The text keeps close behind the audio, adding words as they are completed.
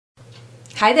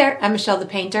Hi there, I'm Michelle the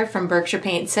Painter from Berkshire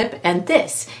Paint Sip, and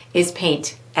this is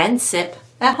Paint and Sip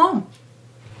at Home.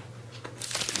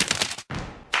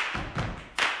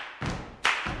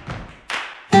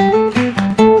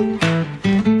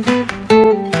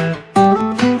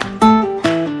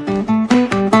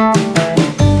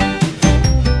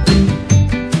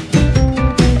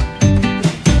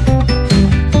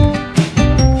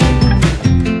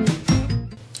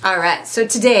 Alright, so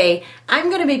today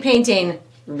I'm going to be painting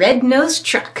Red-Nosed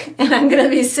Truck, and I'm going to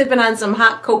be sipping on some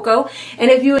hot cocoa. And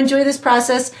if you enjoy this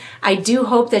process, I do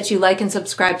hope that you like and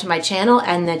subscribe to my channel,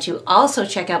 and that you also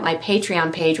check out my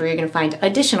Patreon page where you're going to find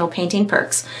additional painting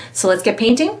perks. So let's get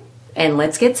painting and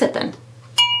let's get sipping.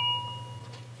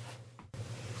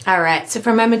 Alright, so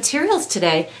for my materials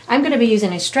today, I'm going to be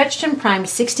using a stretched and primed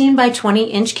 16 by 20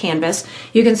 inch canvas.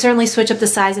 You can certainly switch up the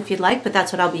size if you'd like, but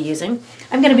that's what I'll be using.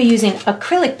 I'm going to be using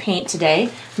acrylic paint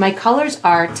today. My colors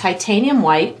are titanium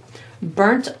white,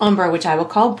 burnt umber, which I will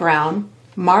call brown,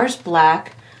 Mars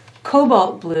black,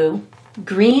 cobalt blue,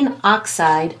 green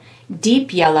oxide,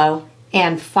 deep yellow,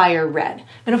 and fire red.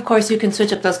 And of course you can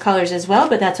switch up those colors as well,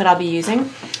 but that's what I'll be using.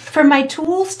 For my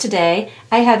tools today,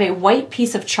 I have a white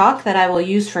piece of chalk that I will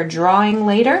use for drawing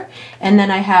later, and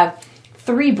then I have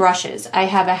 3 brushes. I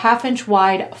have a 1/2 inch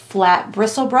wide flat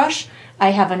bristle brush,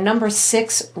 I have a number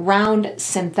 6 round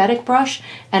synthetic brush,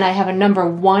 and I have a number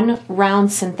 1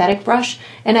 round synthetic brush,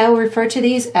 and I will refer to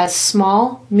these as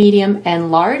small, medium,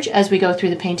 and large as we go through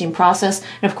the painting process.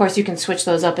 And of course you can switch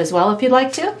those up as well if you'd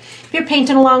like to. If you're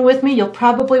painting along with me, you'll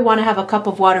probably want to have a cup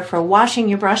of water for washing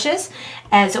your brushes,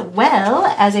 as well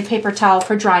as a paper towel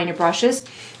for drying your brushes.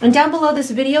 And down below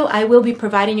this video, I will be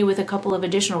providing you with a couple of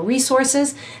additional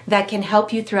resources that can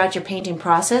help you throughout your painting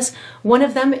process. One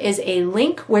of them is a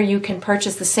link where you can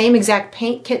purchase the same exact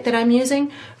paint kit that I'm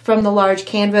using, from the large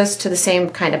canvas to the same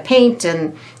kind of paint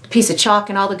and piece of chalk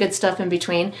and all the good stuff in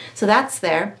between. So that's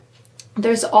there.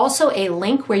 There's also a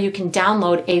link where you can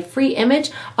download a free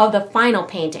image of the final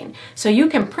painting. So you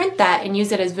can print that and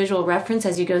use it as visual reference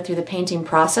as you go through the painting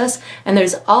process. And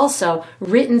there's also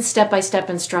written step-by-step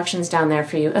instructions down there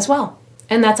for you as well.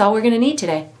 And that's all we're going to need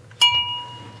today.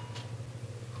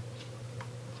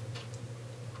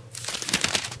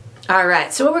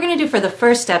 Alright, so what we're going to do for the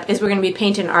first step is we're going to be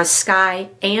painting our sky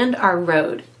and our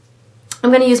road. I'm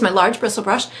going to use my large bristle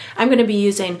brush. I'm going to be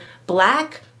using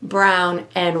black, brown,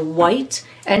 and white.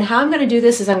 And how I'm going to do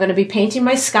this is I'm going to be painting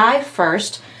my sky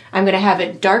first. I'm going to have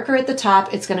it darker at the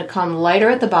top. It's going to come lighter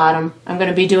at the bottom. I'm going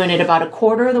to be doing it about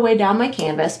 1/4 of the way down my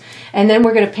canvas. And then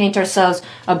we're going to paint ourselves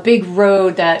a big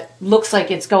road that looks like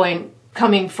it's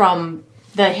coming from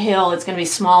the hill. It's going to be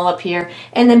small up here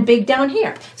and then big down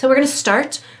here. So we're going to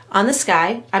start on the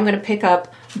sky. I'm going to pick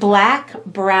up black,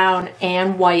 brown,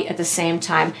 and white at the same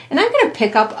time. And I'm going to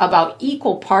pick up about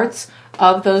equal parts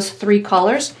of those 3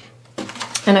 colors.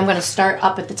 And I'm going to start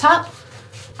up at the top.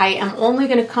 I am only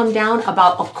going to come down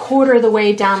about 1/4 of the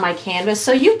way down my canvas.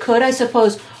 So you could, I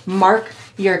suppose, mark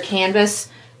your canvas.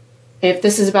 If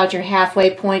this is about your halfway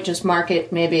point, just mark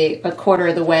it maybe 1/4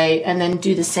 of the way and then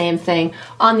do the same thing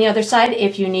on the other side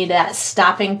if you need that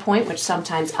stopping point, which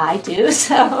sometimes I do.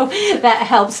 So that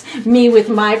helps me with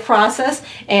my process.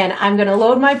 And I'm going to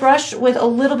load my brush with a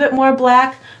little bit more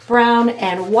black, brown,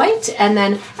 and white. And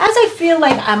then as I feel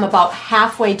like I'm about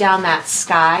halfway down that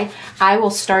sky, I will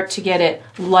start to get it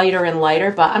lighter and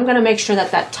lighter, but I'm going to make sure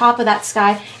that that top of that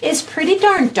sky is pretty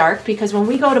darn dark, because when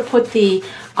we go to put the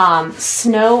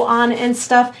snow on and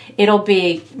stuff, it'll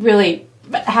be really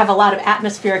have a lot of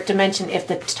atmospheric dimension if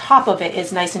the top of it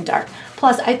is nice and dark.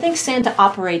 Plus, I think Santa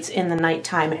operates in the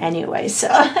nighttime anyway, so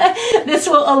this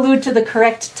will allude to the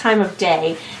correct time of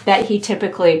day that he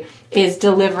typically is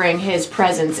delivering his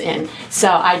presents in. So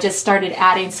I just started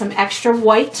adding some extra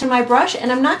white to my brush, and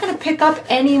I'm not going to pick up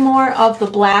any more of the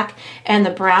black and the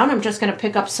brown. I'm just going to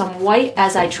pick up some white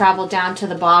as I travel down to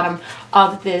the bottom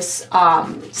of this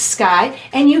sky.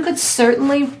 And you could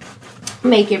certainly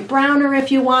make it browner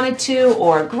if you wanted to,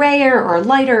 or grayer, or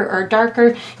lighter, or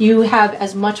darker. You have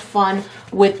as much fun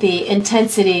with the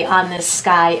intensity on this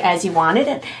sky as you wanted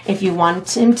it. If you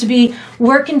want him to be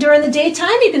working during the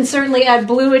daytime, you can certainly add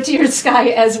blue into your sky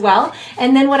as well.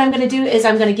 And then what I'm going to do is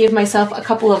I'm going to give myself a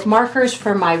couple of markers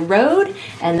for my road,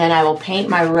 and then I will paint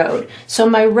my road. So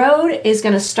my road is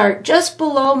going to start just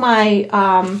below my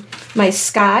my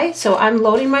sky. So I'm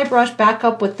loading my brush back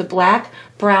up with the black,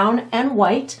 brown, and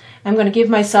white. I'm going to give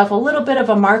myself a little bit of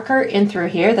a marker in through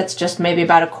here that's just maybe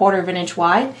about 1/4 of an inch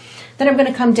wide. Then I'm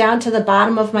going to come down to the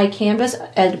bottom of my canvas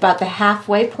at about the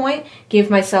halfway point,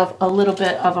 give myself a little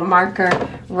bit of a marker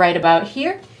right about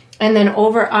here. And then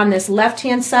over on this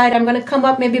left-hand side, I'm going to come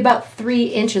up maybe about 3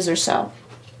 inches or so.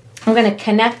 I'm going to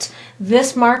connect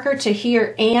this marker to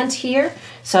here and here.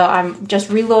 So I'm just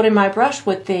reloading my brush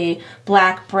with the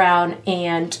black, brown,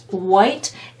 and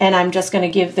white, and I'm just going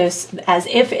to give this as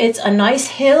if it's a nice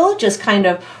hill, just kind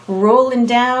of rolling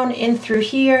down in through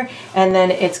here, and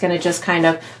then it's going to just kind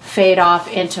of fade off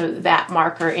into that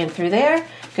marker in through there.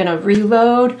 Gonna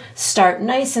reload, start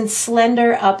nice and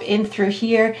slender up in through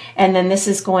here, and then this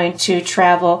is going to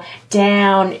travel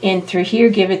down in through here,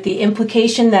 give it the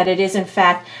implication that it is in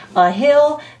fact a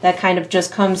hill that kind of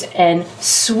just comes and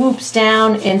swoops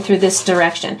down in through this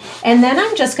direction. And then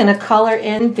I'm just gonna color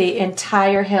in the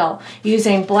entire hill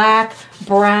using black,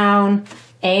 brown,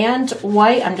 and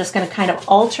white. I'm just gonna kind of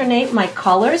alternate my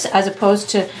colors as opposed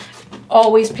to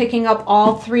always picking up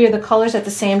all three of the colors at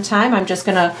the same time. I'm just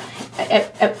gonna,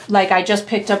 like I just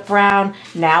picked up brown,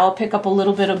 now I'll pick up a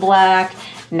little bit of black,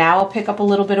 now I'll pick up a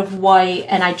little bit of white,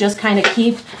 and I just kind of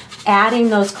keep adding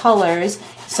those colors.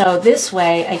 So this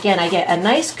way, again, I get a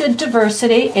nice good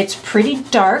diversity. It's pretty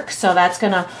dark, so that's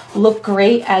gonna look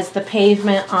great as the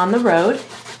pavement on the road.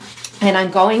 And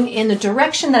I'm going in the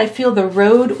direction that I feel the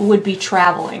road would be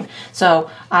traveling.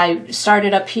 So I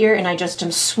started up here and I just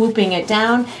am swooping it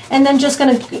down, and then just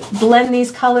gonna blend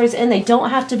these colors in. They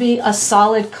don't have to be a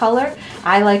solid color.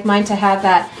 I like mine to have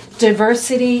that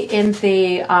diversity in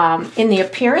the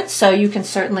appearance, so you can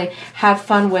certainly have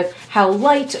fun with how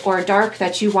light or dark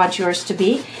that you want yours to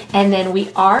be. And then we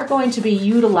are going to be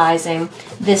utilizing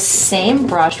this same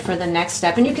brush for the next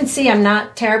step. And you can see I'm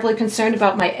not terribly concerned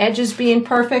about my edges being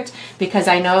perfect, because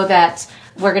I know that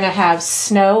we're going to have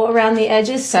snow around the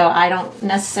edges, so I don't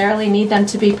necessarily need them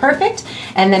to be perfect.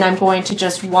 And then I'm going to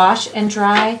just wash and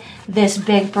dry this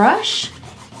big brush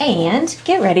and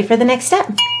get ready for the next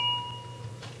step.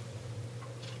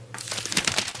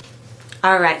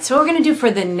 All right, so what we're going to do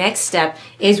for the next step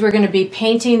is we're going to be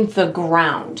painting the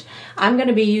ground. I'm going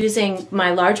to be using my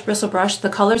large bristle brush. The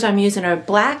colors I'm using are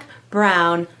black,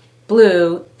 brown,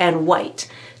 blue, and white.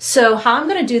 So how I'm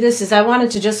going to do this is I want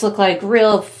it to just look like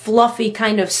real fluffy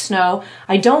kind of snow.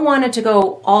 I don't want it to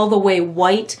go all the way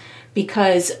white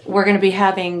because we're going to be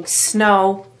having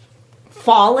snow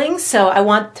falling, so I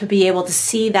want to be able to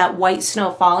see that white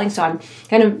snow falling. So I'm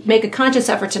going to make a conscious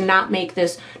effort to not make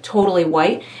this totally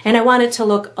white, and I want it to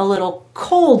look a little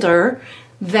colder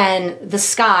than the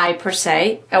sky per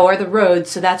se, or the road,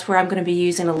 so that's where I'm going to be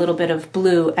using a little bit of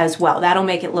blue as well. That'll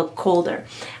make it look colder.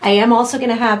 I am also going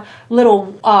to have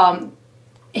little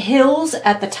hills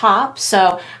at the top,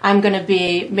 so I'm going to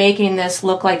be making this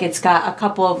look like it's got a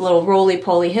couple of little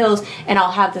roly-poly hills, and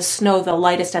I'll have the snow the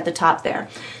lightest at the top there.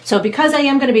 So because I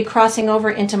am going to be crossing over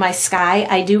into my sky,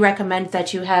 I do recommend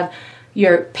that you have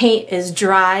your paint is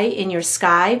dry in your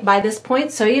sky by this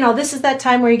point. So, you know, this is that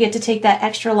time where you get to take that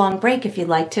extra long break if you'd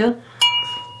like to.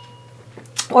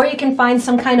 Or you can find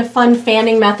some kind of fun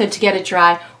fanning method to get it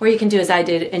dry, or you can do as I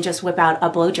did and just whip out a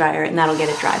blow dryer and that'll get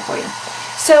it dry for you.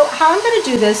 So how I'm going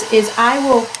to do this is I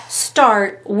will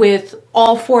start with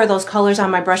all four of those colors on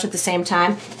my brush at the same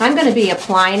time. I'm going to be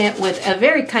applying it with a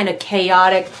very kind of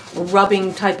chaotic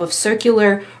rubbing type of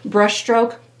circular brush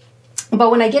stroke. But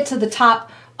when I get to the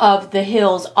top of the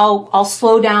hills, I'll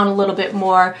slow down a little bit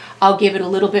more. I'll give it a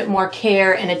little bit more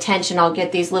care and attention. I'll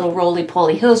get these little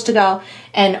roly-poly hills to go.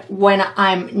 And when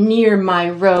I'm near my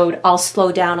road, I'll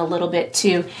slow down a little bit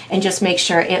too and just make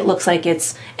sure it looks like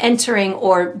it's entering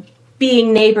or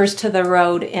being neighbors to the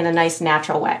road in a nice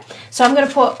natural way. So I'm going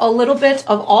to put a little bit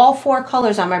of all four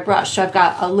colors on my brush. So I've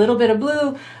got a little bit of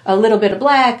blue, a little bit of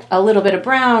black, a little bit of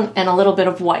brown, and a little bit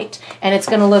of white. And it's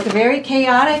going to look very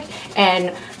chaotic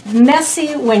and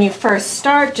messy when you first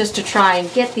start, just to try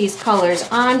and get these colors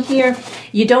on here.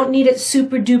 You don't need it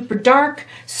super duper dark,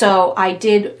 so I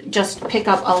did just pick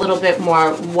up a little bit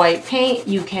more white paint.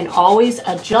 You can always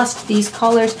adjust these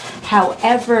colors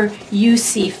however you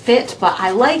see fit, but I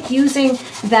like using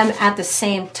them at the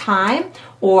same time,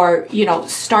 or, you know,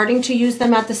 starting to use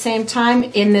them at the same time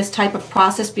in this type of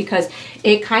process, because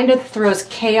it kind of throws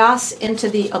chaos into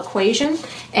the equation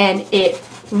and it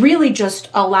really just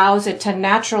allows it to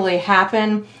naturally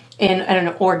happen in an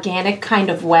organic kind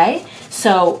of way.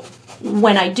 So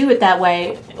when I do it that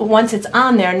way, once it's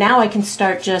on there, now I can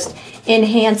start just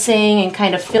enhancing and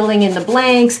kind of filling in the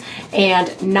blanks and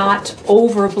not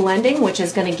over blending, which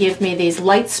is going to give me these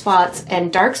light spots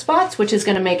and dark spots, which is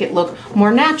going to make it look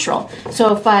more natural.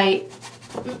 So if I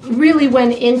really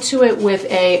went into it with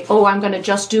a, oh, I'm going to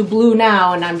just do blue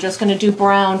now, and I'm just going to do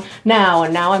brown now,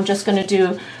 and now I'm just going to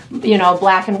do, you know,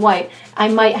 black and white, I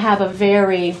might have a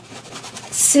very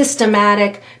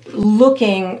systematic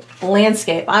looking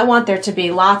landscape. I want there to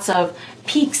be lots of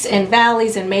peaks and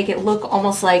valleys and make it look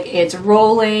almost like it's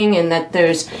rolling, and that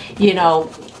there's, you know,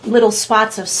 little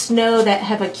spots of snow that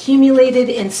have accumulated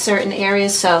in certain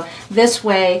areas. So this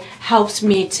way helps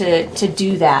me to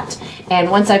do that. And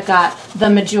once I've got the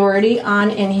majority on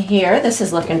in here, this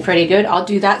is looking pretty good. I'll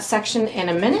do that section in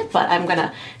a minute, but I'm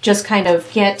gonna just kind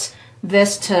of get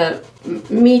this to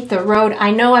meet the road.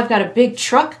 I know I've got a big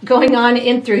truck going on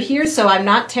in through here, so I'm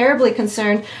not terribly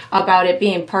concerned about it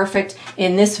being perfect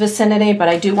in this vicinity, but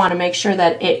I do want to make sure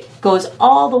that it goes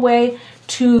all the way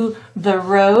to the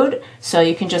road. So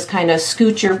you can just kind of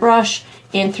scoot your brush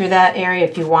in through that area.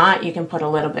 If you want, you can put a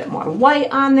little bit more white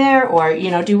on there, or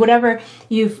do whatever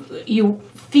you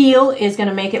feel is going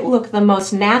to make it look the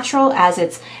most natural as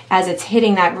it's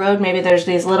hitting that road. Maybe there's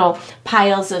these little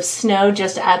piles of snow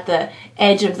just at the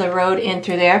edge of the road in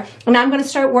through there. And I'm going to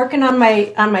start working on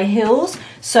my hills.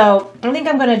 So I think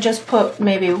I'm going to just put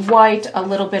maybe white, a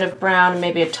little bit of brown,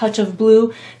 maybe a touch of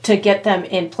blue to get them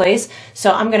in place.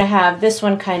 So I'm going to have this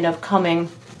one kind of coming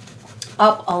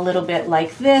up a little bit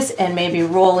like this and maybe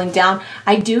rolling down.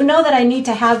 I do know that I need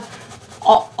to have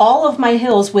all of my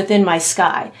hills within my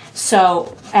sky.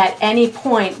 So at any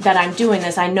point that I'm doing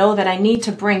this, I know that I need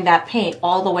to bring that paint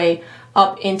all the way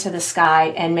up into the sky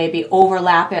and maybe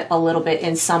overlap it a little bit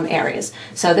in some areas.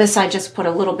 So this, I just put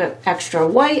a little bit extra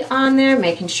white on there,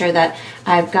 making sure that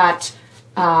I've got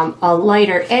a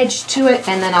lighter edge to it,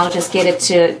 and then I'll just get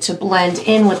it to blend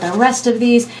in with the rest of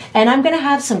these. And I'm going to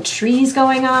have some trees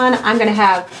going on. I'm going to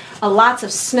have lots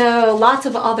of snow, lots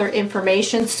of other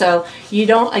information, so you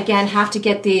don't, again, have to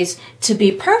get these to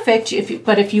be perfect,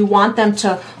 but if you want them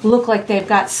to look like they've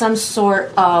got some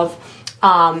sort of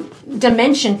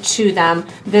dimension to them,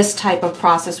 this type of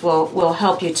process will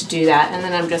help you to do that. And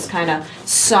then I'm just kind of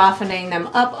softening them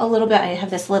up a little bit. I have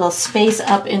this little space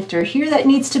up in through here that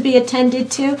needs to be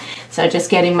attended to, so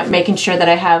just making sure that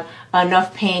I have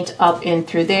enough paint up in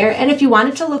through there. And if you want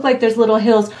it to look like there's little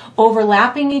hills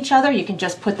overlapping each other, you can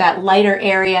just put that lighter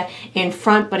area in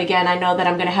front. But again, I know that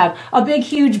I'm going to have a big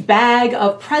huge bag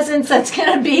of presents that's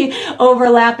going to be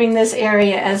overlapping this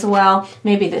area as well.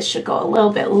 Maybe this should go a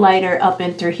little bit lighter up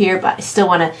in through here, but I still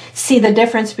want to see the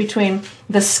difference between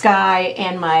the sky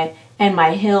and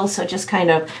my hill. So just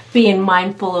kind of being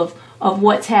mindful of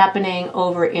what's happening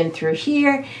over in through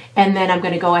here. And then I'm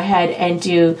going to go ahead and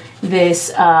do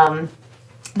this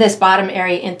this bottom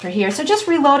area in through here. So just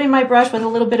reloading my brush with a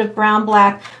little bit of brown,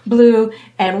 black, blue,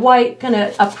 and white. Going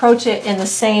to approach it in the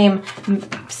same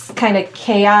kind of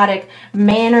chaotic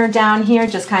manner down here,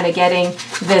 just kind of getting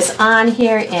this on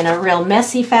here in a real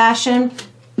messy fashion.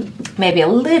 Maybe a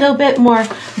little bit more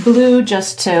blue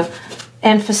just to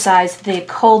emphasize the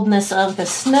coldness of the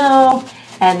snow.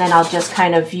 And then I'll just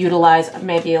kind of utilize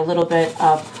maybe a little bit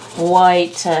of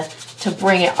white to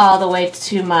bring it all the way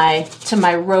to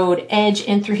my road edge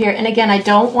in through here. And again, I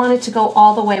don't want it to go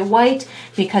all the way white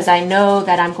because I know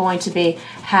that I'm going to be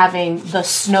having the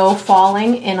snow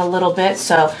falling in a little bit.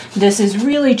 So this is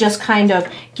really just kind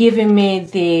of giving me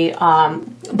the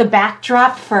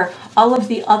backdrop for all of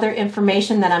the other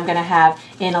information that I'm going to have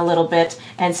in a little bit.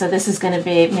 And so this is going to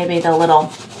be maybe the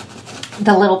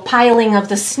little piling of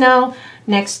the snow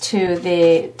next to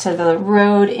the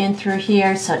road in through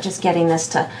here. So just getting this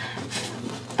to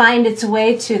find its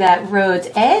way to that road's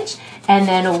edge. And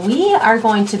then we are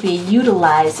going to be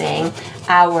utilizing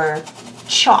our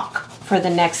chalk for the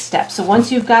next step. So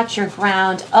once you've got your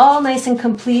ground all nice and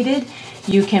completed,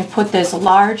 you can put this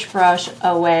large brush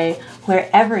away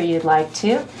wherever you'd like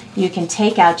to. You can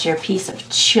take out your piece of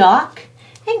chalk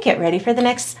and get ready for the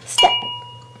next step.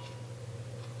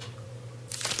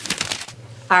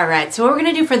 All right, so what we're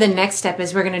going to do for the next step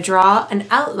is we're going to draw an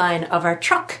outline of our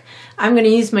truck. I'm going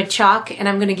to use my chalk and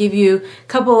I'm going to give you a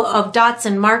couple of dots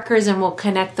and markers and we'll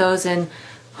connect those, and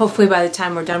hopefully by the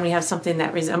time we're done we have something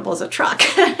that resembles a truck.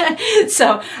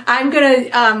 So I'm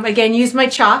going to, again, use my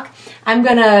chalk. I'm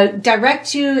going to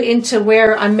direct you into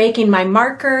where I'm making my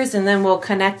markers and then we'll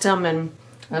connect them and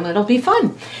it'll be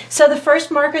fun. So the first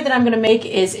marker that I'm going to make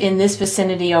is in this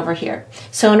vicinity over here.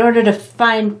 So in order to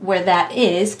find where that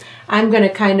is, I'm going to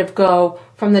kind of go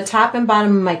from the top and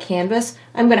bottom of my canvas.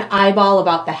 I'm going to eyeball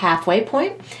about the halfway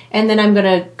point, and then I'm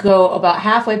going to go about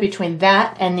halfway between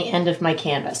that and the end of my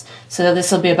canvas. So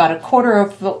this will be about a quarter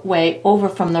of the way over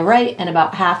from the right and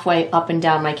about halfway up and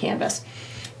down my canvas.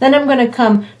 Then I'm going to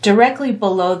come directly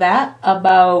below that,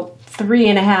 about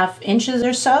 3.5 inches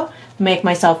or so, make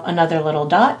myself another little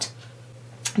dot.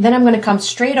 Then I'm going to come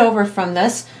straight over from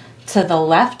this to the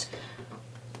left.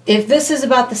 If this is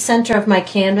about the center of my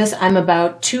canvas, I'm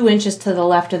about 2 inches to the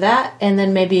left of that, and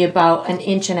then maybe about 1.5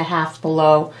 inches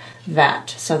below that.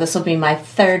 So this will be my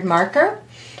third marker.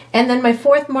 And then my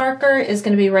fourth marker is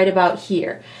going to be right about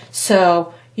here.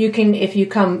 So you can, if you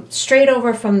come straight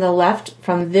over from the left,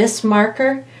 from this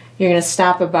marker, you're going to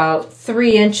stop about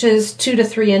 3 inches, 2 to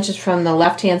 3 inches from the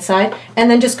left-hand side, and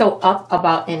then just go up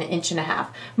about 1.5 inches.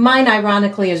 Mine,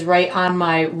 ironically, is right on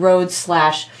my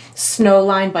road/snow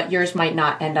line, but yours might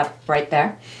not end up right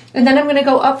there. And then I'm going to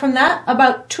go up from that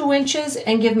about 2 inches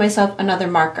and give myself another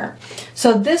marker.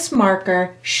 So this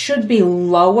marker should be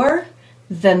lower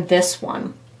than this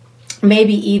one,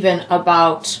 maybe even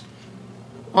about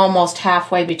almost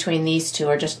halfway between these two,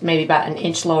 or just maybe about 1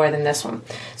 inch lower than this one.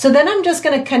 So then I'm just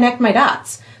going to connect my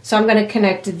dots. So I'm going to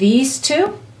connect these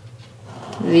two,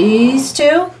 these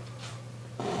two,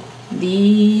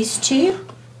 these two,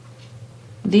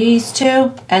 these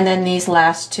two, and then these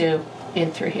last two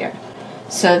in through here.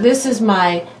 So this is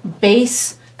my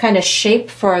base kind of shape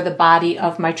for the body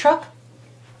of my truck.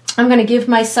 I'm going to give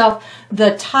myself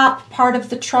the top part of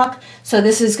the truck. So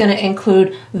this is going to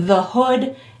include the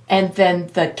hood and then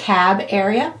the cab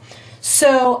area.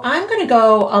 So I'm going to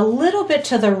go a little bit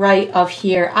to the right of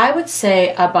here. I would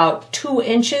say about 2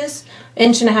 inches, 1.5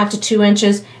 inches to 2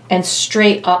 inches, and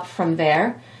straight up from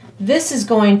there. This is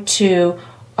going to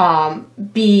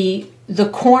be the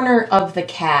corner of the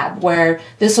cab, where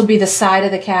this will be the side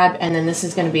of the cab, and then this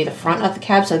is going to be the front of the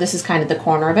cab. So this is kind of the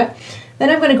corner of it. Then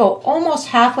I'm going to go almost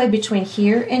halfway between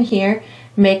here and here,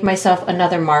 make myself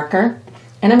another marker,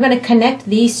 and I'm going to connect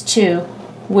these two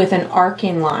with an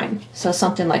arcing line, so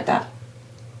something like that.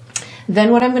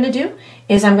 Then what I'm going to do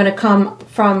is I'm going to come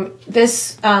from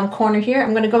this corner here,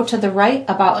 I'm going to go to the right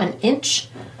about 1 inch,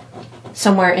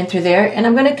 somewhere in through there, and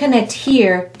I'm going to connect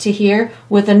here to here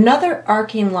with another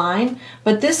arcing line,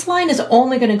 but this line is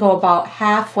only going to go about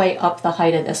halfway up the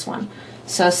height of this one.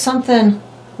 So something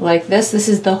like this. This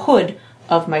is the hood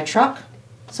of my truck,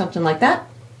 something like that.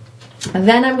 And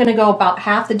then I'm going to go about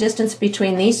half the distance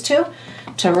between these two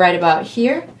to right about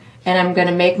here, and I'm going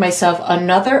to make myself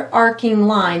another arcing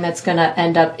line that's going to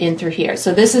end up in through here.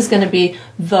 So this is going to be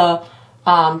the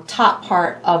top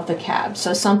part of the cab,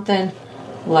 so something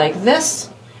like this,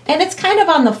 and it's kind of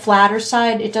on the flatter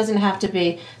side. It doesn't have to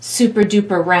be super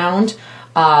duper round,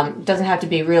 doesn't have to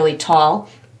be really tall.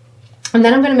 And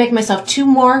then I'm going to make myself 2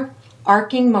 more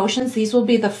arcing motions. These will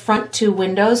be the front 2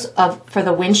 windows for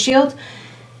the windshield.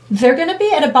 They're going to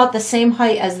be at about the same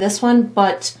height as this one,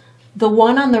 but the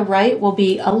one on the right will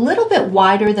be a little bit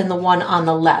wider than the one on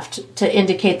the left to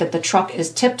indicate that the truck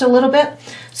is tipped a little bit.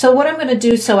 So what I'm going to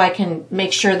do, so I can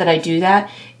make sure that I do that,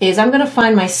 is I'm going to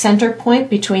find my center point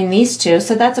between these two.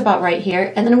 So that's about right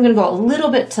here. And then I'm going to go a little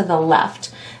bit to the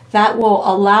left. That will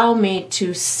allow me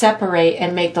to separate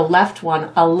and make the left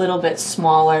one a little bit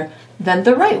smaller than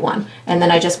the right one. And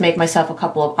then I just make myself a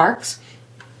couple of arcs.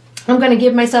 I'm going to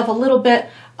give myself a little bit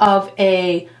of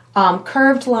a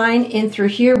curved line in through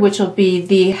here, which will be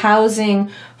the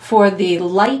housing for the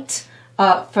light,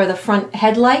 for the front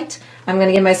headlight. I'm going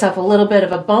to give myself a little bit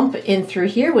of a bump in through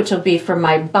here, which will be for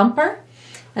my bumper.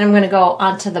 And I'm going to go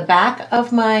onto the back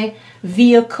of my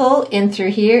vehicle in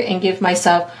through here and give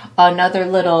myself another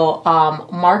little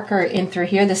marker in through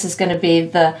here. This is going to be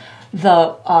the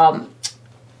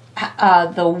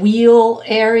wheel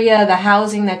area, the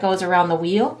housing that goes around the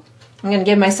wheel. I'm going to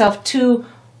give myself 2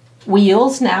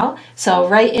 wheels now. So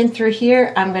right in through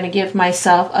here, I'm going to give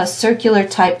myself a circular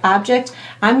type object.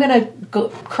 I'm going to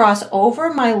cross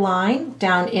over my line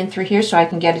down in through here so I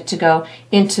can get it to go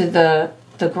into the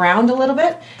ground a little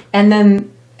bit.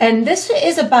 And this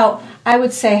is about, I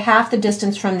would say, half the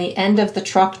distance from the end of the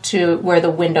truck to where the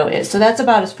window is. So that's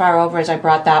about as far over as I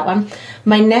brought that one.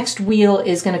 My next wheel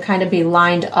is going to kind of be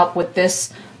lined up with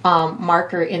this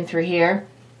marker in through here.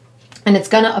 And it's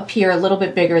going to appear a little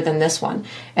bit bigger than this one.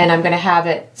 And I'm going to have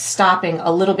it stopping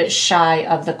a little bit shy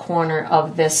of the corner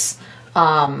of this,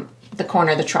 the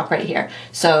corner of the truck right here.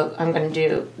 So I'm going to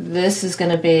do, this is going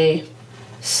to be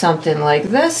something like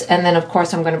this. And then of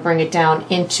course I'm going to bring it down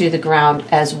into the ground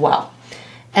as well.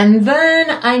 And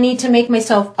then I need to make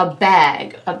myself a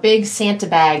bag, a big Santa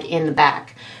bag in the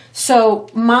back. So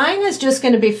mine is just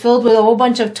going to be filled with a whole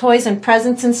bunch of toys and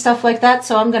presents and stuff like that.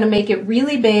 So I'm going to make it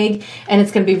really big, and it's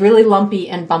going to be really lumpy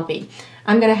and bumpy.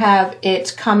 I'm going to have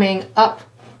it coming up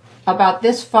about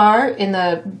this far in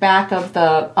the back of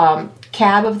the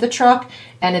cab of the truck,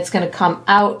 and it's going to come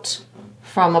out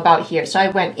from about here. So I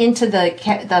went into the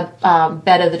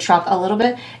bed of the truck a little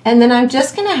bit, and then I'm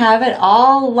just going to have it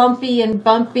all lumpy and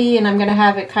bumpy, and I'm going to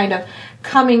have it kind of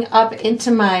coming up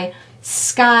into my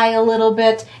sky a little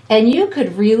bit. And you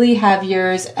could really have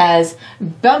yours as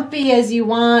bumpy as you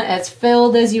want, as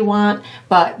filled as you want,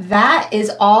 but that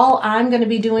is all I'm going to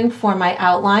be doing for my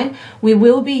outline. We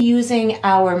will be using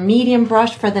our medium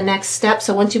brush for the next step,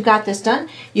 so once you've got this done,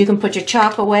 you can put your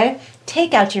chalk away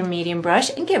take out your medium brush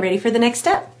and get ready for the next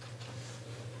step.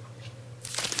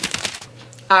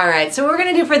 All right, so what we're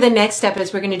gonna do for the next step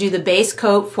is we're gonna do the base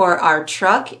coat for our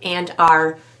truck and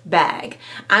our bag.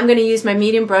 I'm going to use my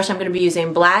medium brush. I'm going to be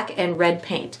using black and red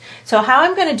paint. So how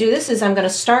I'm going to do this is I'm going to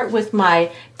start with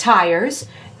my tires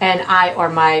and or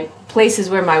my places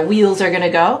where my wheels are going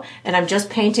to go, and I'm just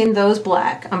painting those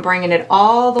black. I'm bringing it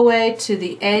all the way to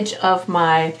the edge of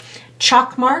my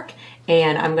chalk mark,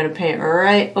 and I'm going to paint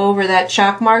right over that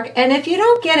chalk mark. And if you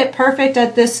don't get it perfect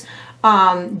at this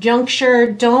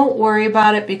juncture, don't worry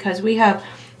about it, because we have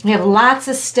lots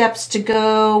of steps to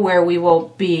go where we will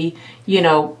be, you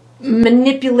know,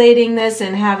 manipulating this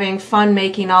and having fun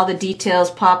making all the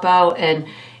details pop out, and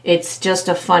it's just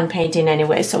a fun painting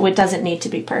anyway, so it doesn't need to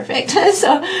be perfect.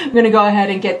 So I'm going to go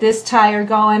ahead and get this tire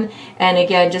going, and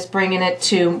again, just bringing it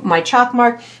to my chalk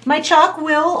mark. My chalk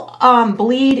will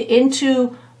bleed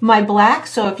into my black,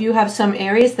 so if you have some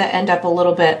areas that end up a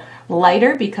little bit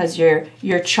lighter because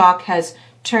your chalk has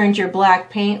turned your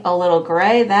black paint a little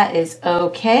gray, that is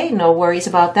okay. No worries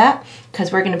about that,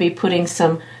 because we're going to be putting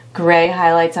some gray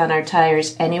highlights on our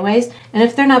tires anyways. And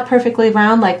if they're not perfectly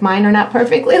round, like mine are not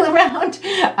perfectly round,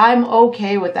 I'm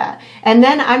okay with that. And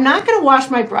then I'm not going to wash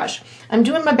my brush. I'm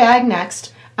doing my bag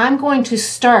next. I'm going to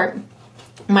start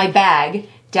my bag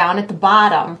down at the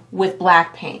bottom with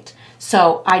black paint.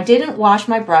 So I didn't wash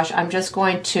my brush. I'm just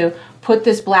going to put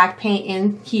this black paint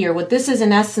in here. What this is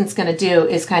in essence going to do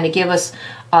is kind of give us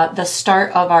the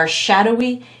start of our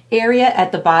shadowy area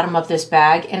at the bottom of this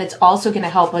bag, and it's also going to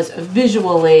help us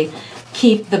visually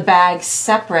keep the bag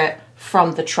separate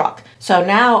from the truck. So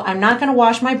now I'm not going to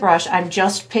wash my brush. I'm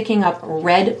just picking up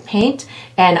red paint,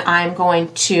 and I'm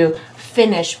going to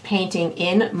finish painting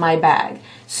in my bag.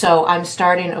 So I'm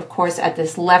starting, of course, at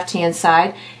this left-hand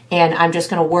side, and I'm just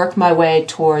going to work my way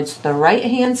towards the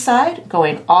right-hand side,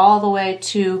 going all the way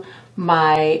to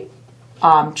my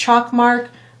chalk mark,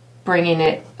 bringing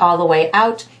it all the way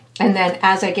out. And then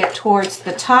as I get towards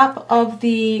the top of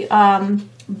the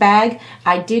bag,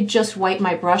 I did just wipe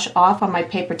my brush off on my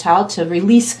paper towel to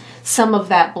release some of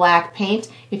that black paint.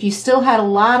 If you still had a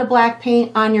lot of black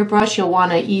paint on your brush, you'll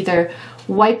want to either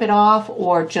wipe it off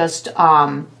or just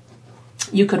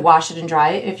you could wash it and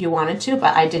dry it if you wanted to,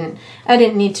 but I didn't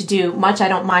need to do much. I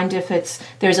don't mind if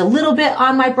there's a little bit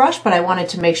on my brush, but I wanted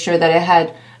to make sure that it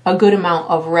had a good amount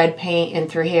of red paint in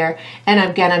through here. And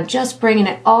again, I'm just bringing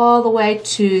it all the way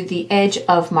to the edge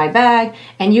of my bag,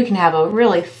 and you can have a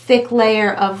really thick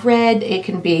layer of red. It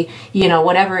can be, you know,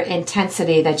 whatever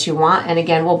intensity that you want. And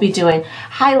again, we'll be doing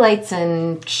highlights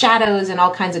and shadows and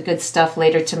all kinds of good stuff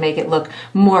later to make it look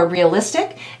more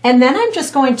realistic. And then I'm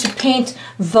just going to paint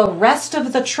the rest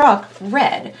of the truck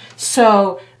red.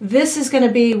 So this is going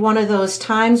to be one of those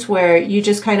times where you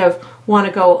just kind of want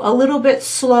to go a little bit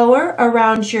slower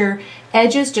around your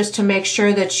edges, just to make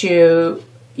sure that you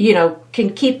know,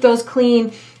 can keep those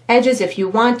clean edges if you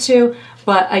want to.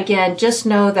 But again, just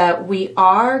know that we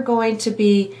are going to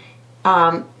be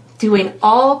doing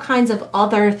all kinds of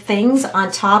other things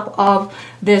on top of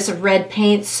this red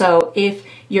paint. So if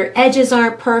your edges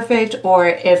aren't perfect, or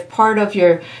if part of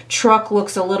your truck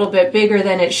looks a little bit bigger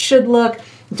than it should look,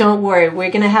 don't worry.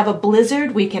 We're going to have a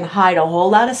blizzard. We can hide a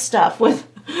whole lot of stuff with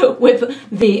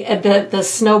the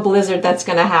snow blizzard that's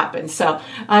going to happen. So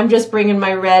I'm just bringing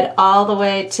my red all the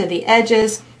way to the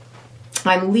edges.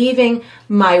 I'm leaving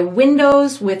my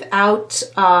windows without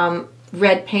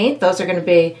red paint. Those are going to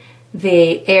be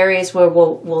the areas where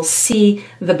we'll see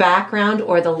the background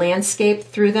or the landscape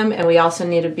through them, and we also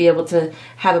need to be able to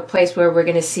have a place where we're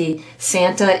going to see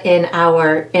Santa in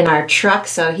our truck.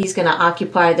 So he's going to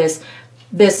occupy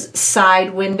this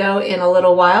side window in a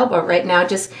little while, but right now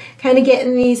just kind of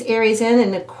getting these areas in.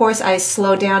 And of course I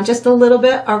slow down just a little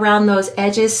bit around those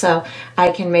edges so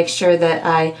I can make sure that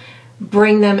I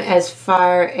bring them as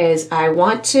far as I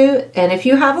want to. And if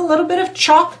you have a little bit of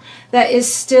chalk that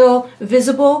is still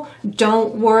visible,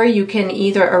 don't worry. You can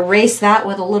either erase that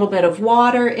with a little bit of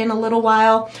water in a little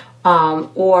while,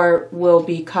 or we'll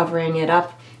be covering it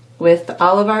up with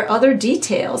all of our other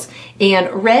details. And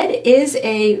red is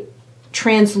a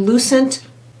translucent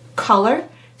color,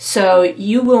 so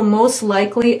you will most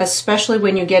likely, especially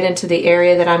when you get into the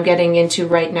area that I'm getting into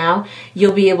right now,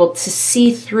 you'll be able to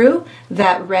see through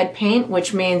that red paint,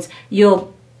 which means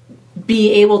you'll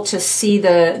be able to see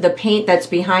the paint that's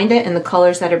behind it and the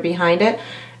colors that are behind it.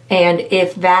 And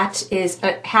if that is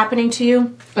happening to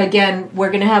you, again, we're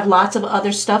going to have lots of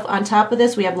other stuff on top of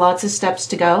this. We have lots of steps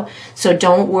to go, so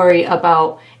don't worry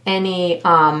about any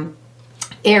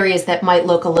areas that might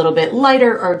look a little bit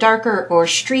lighter or darker or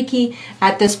streaky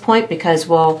at this point, because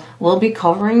we'll be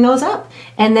covering those up.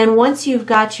 And then once you've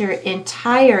got your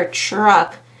entire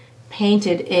truck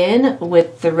painted in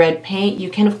with the red paint, you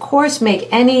can of course make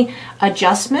any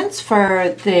adjustments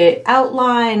for the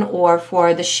outline or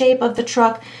for the shape of the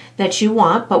truck that you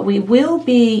want, but we will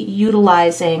be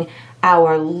utilizing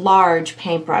our large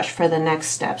paintbrush for the next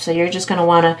step. So you're just going to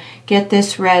want to get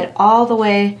this red all the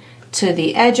way to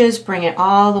the edges, bring it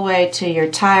all the way to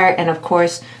your tire, and of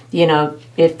course, you know,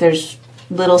 if there's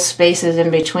little spaces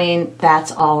in between,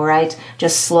 that's all right.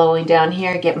 Just slowing down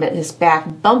here, getting this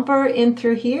back bumper in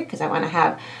through here because I want to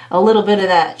have a little bit of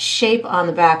that shape on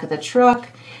the back of the truck.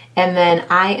 And then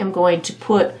I am going to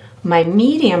put my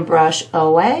medium brush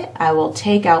away. I will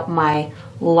take out my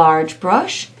large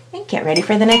brush and get ready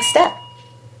for the next step.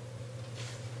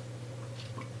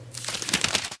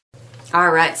 All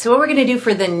right, so what we're going to do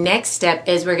for the next step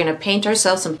is we're going to paint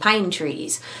ourselves some pine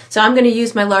trees. So I'm going to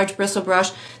use my large bristle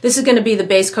brush. This is going to be the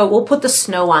base coat. We'll put the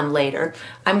snow on later.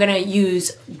 I'm going to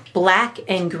use black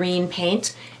and green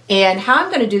paint. And how I'm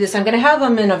going to do this, I'm going to have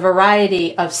them in a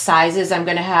variety of sizes. I'm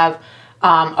going to have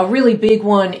a really big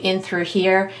one in through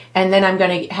here, and then I'm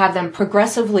going to have them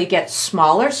progressively get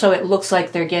smaller so it looks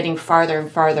like they're getting farther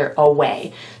and farther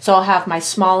away. So I'll have my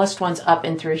smallest ones up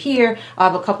and through here,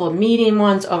 I'll have a couple of medium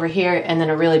ones over here, and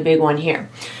then a really big one here.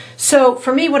 So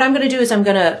for me, what I'm going to do is I'm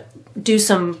going to do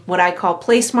some what I call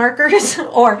place markers,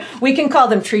 or we can call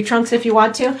them tree trunks if you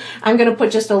want to. I'm going to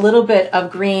put just a little bit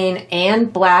of green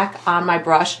and black on my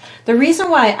brush. The reason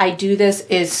why I do this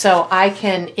is so I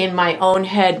can, in my own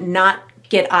head, not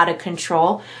get out of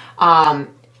control,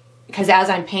 because as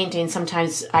I'm painting,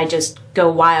 sometimes I just go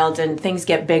wild and things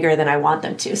get bigger than I want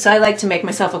them to. So I like to make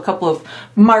myself a couple of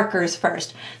markers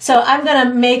first. So I'm going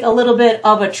to make a little bit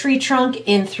of a tree trunk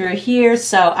in through here.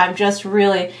 So I'm just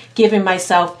really giving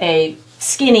myself a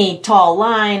skinny, tall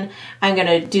line. I'm going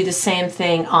to do the same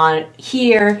thing on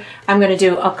here. I'm going to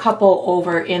do a couple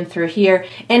over in through here.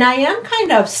 And I am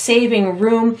kind of saving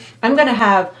room. I'm going to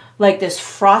have like this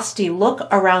frosty look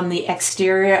around the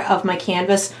exterior of my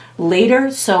canvas later,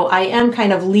 so I am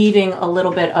kind of leaving a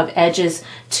little bit of edges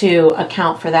to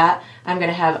account for that. I'm going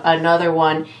to have another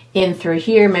one in through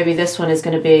here. Maybe this one is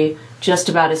going to be just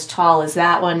about as tall as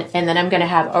that one, and then I'm going to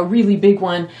have a really big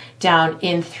one down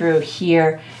in through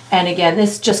here. And again,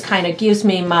 this just kind of gives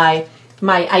me my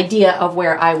idea of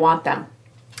where I want them.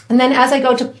 And then as I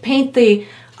go to paint the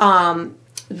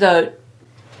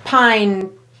pine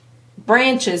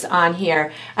branches on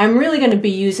here, I'm really going to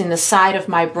be using the side of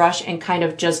my brush and kind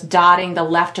of just dotting the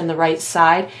left and the right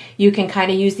side. You can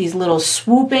kind of use these little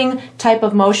swooping type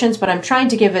of motions, but I'm trying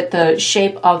to give it the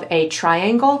shape of a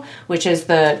triangle, which is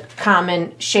the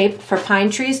common shape for pine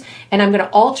trees, and I'm going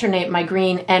to alternate my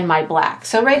green and my black.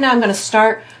 So right now I'm going to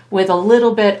start with a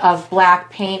little bit of black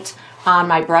paint on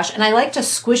my brush, and I like to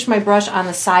squish my brush on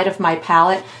the side of my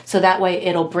palette so that way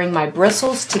it'll bring my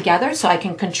bristles together so I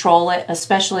can control it,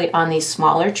 especially on these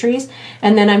smaller trees.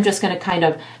 And then I'm just going to kind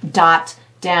of dot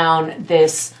down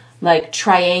this like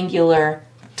triangular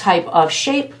type of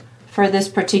shape for this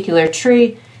particular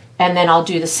tree, and then I'll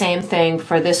do the same thing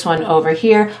for this one over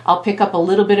here. I'll pick up a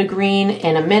little bit of green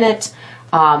in a minute.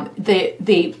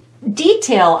 The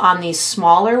detail on these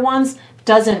smaller ones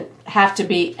doesn't have to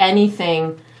be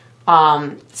anything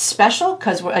special,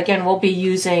 because again, we'll be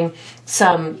using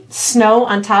some snow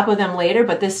on top of them later,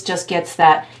 but this just gets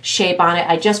that shape on it.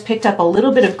 I just picked up a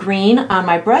little bit of green on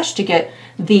my brush to get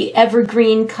the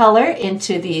evergreen color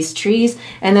into these trees,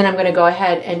 and then I'm going to go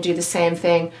ahead and do the same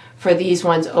thing for these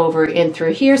ones over in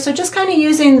through here. So just kind of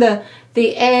using the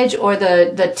edge or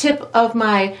the tip of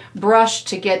my brush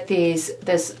to get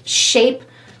this shape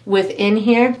within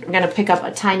here. I'm going to pick up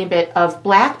a tiny bit of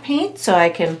black paint so I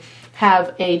can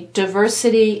have a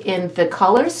diversity in the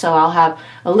colors. So I'll have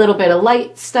a little bit of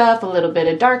light stuff, a little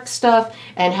bit of dark stuff,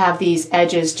 and have these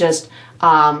edges just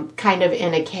kind of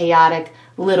in a chaotic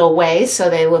little way so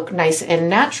they look nice and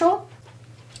natural.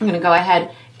 I'm going to go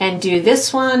ahead and do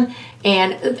this one.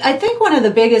 And I think one of the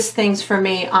biggest things for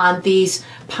me on these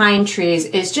pine trees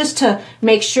is just to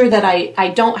make sure that I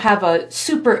don't have a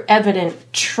super evident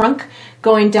trunk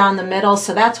going down the middle.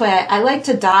 So that's why I like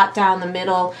to dot down the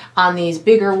middle on these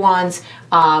bigger ones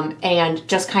and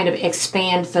just kind of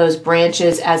expand those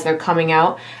branches as they're coming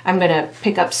out. I'm going to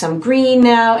pick up some green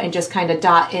now and just kind of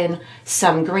dot in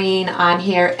some green on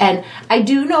here. And I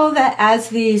do know that as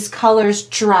these colors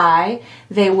dry,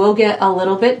 they will get a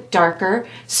little bit darker.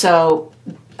 So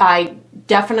I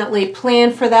definitely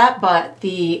plan for that, but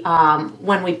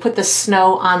when we put the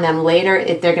snow on them later,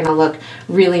 they're going to look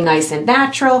really nice and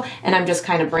natural, and I'm just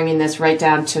kind of bringing this right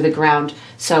down to the ground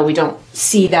so we don't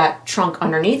see that trunk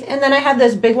underneath. And then I have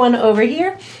this big one over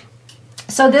here.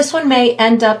 So this one may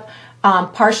end up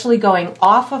partially going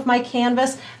off of my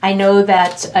canvas. I know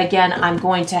that, again, I'm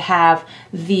going to have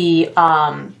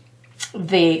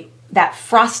that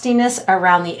frostiness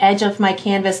around the edge of my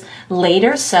canvas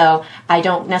later, so I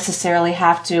don't necessarily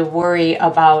have to worry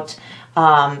about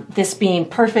this being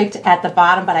perfect at the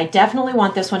bottom, but I definitely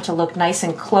want this one to look nice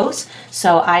and close.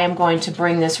 So I am going to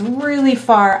bring this really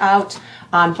far out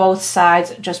on both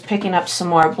sides, just picking up some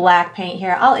more black paint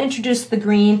here. I'll introduce the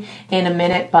green in a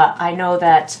minute, but I know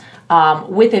that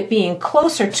with it being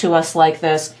closer to us like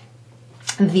this,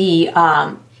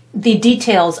 the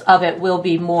details of it will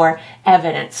be more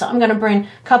evident. So I'm going to bring a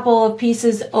couple of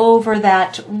pieces over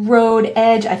that road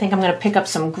edge. I think I'm going to pick up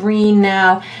some green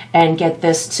now and get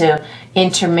this to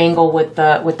intermingle with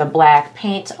the black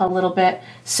paint a little bit.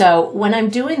 So when I'm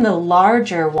doing the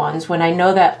larger ones, when I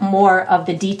know that more of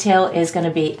the detail is going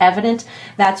to be evident,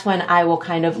 that's when I will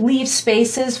kind of leave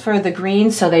spaces for the green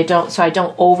so I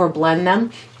don't over blend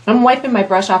them. I'm wiping my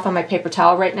brush off on my paper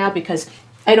towel right now because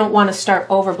I don't want to start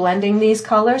over blending these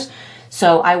colors.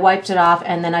 So I wiped it off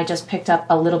and then I just picked up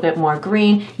a little bit more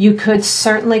green. You could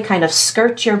certainly kind of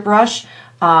skirt your brush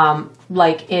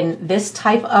like in this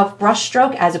type of brush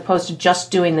stroke as opposed to just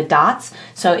doing the dots.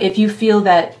 So if you feel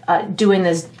that doing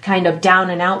this kind of down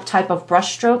and out type of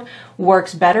brush stroke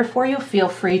works better for you, feel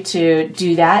free to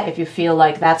do that if you feel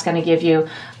like that's going to give you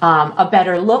a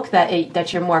better look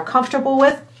that you're more comfortable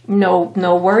with.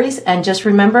 No worries. And just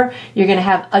remember, you're going to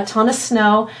have a ton of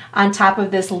snow on top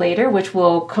of this later, which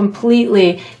will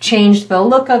completely change the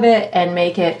look of it and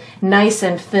make it nice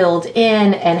and filled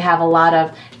in and have a lot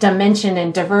of dimension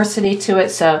and diversity to it.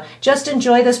 So just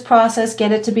enjoy this process,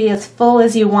 get it to be as full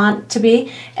as you want to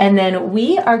be. And then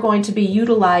we are going to be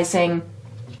utilizing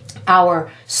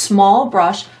our small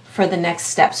brush for the next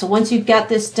step. So once you've got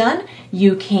this done,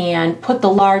 you can put the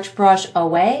large brush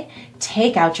away,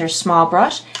 take out your small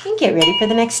brush, and get ready for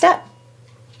the next step.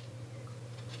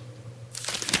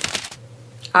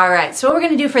 All right, so what we're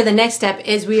going to do for the next step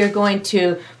is we are going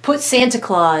to put Santa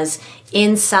Claus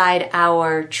inside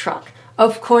our truck.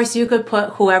 Of course, you could put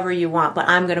whoever you want, but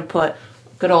I'm going to put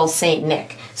good old Saint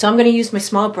Nick. So I'm going to use my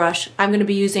small brush. I'm going to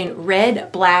be using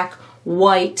red, black,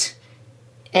 white,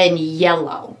 and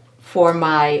yellow for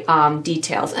my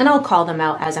details, and I'll call them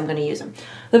out as I'm going to use them.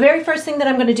 The very first thing that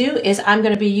I'm going to do is I'm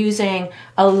going to be using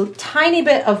a tiny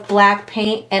bit of black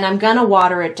paint and I'm going to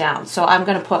water it down. So I'm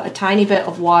going to put a tiny bit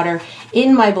of water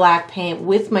in my black paint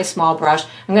with my small brush.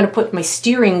 I'm going to put my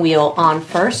steering wheel on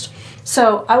first.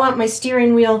 So I want my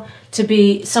steering wheel to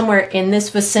be somewhere in this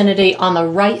vicinity on the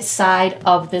right side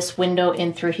of this window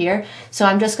in through here. So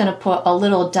I'm just going to put a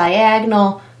little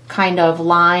diagonal kind of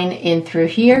line in through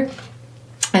here.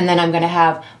 And then I'm going to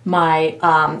have my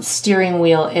steering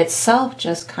wheel itself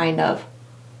just kind of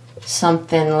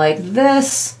something like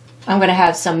this. I'm going to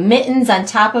have some mittens on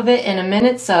top of it in a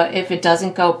minute, so if it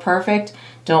doesn't go perfect,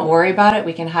 don't worry about it.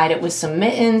 We can hide it with some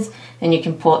mittens, and you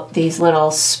can put these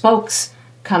little spokes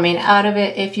coming out of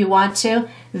it if you want to.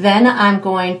 Then I'm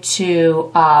going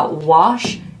to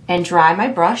wash and dry my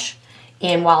brush,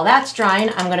 and while that's drying,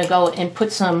 I'm going to go and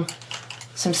put some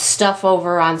stuff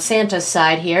over on Santa's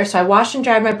side here. So I washed and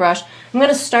dried my brush. I'm going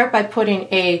to start by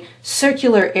putting a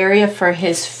circular area for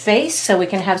his face so we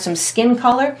can have some skin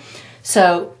color.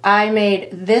 So I made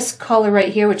this color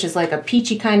right here, which is like a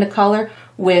peachy kind of color,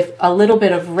 with a little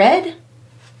bit of red,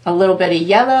 a little bit of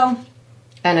yellow,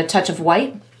 and a touch of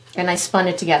white, and I spun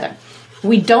it together.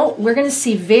 We're going to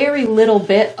see very little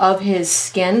bit of his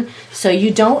skin, so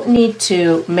you don't need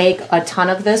to make a ton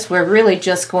of this. We're really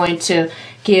just going to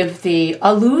give the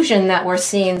illusion that we're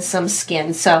seeing some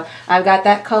skin. So I've got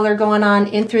that color going on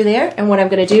in through there, and what I'm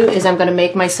going to do is I'm going to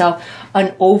make myself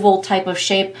an oval type of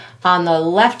shape on the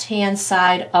left hand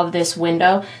side of this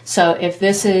window. So if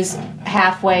this is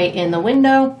halfway in the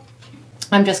window,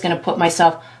 I'm just going to put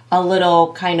myself a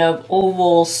little kind of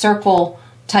oval circle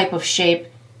type of shape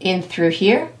in through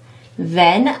here.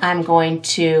 Then I'm going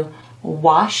to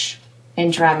wash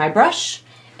and dry my brush,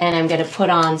 and I'm going to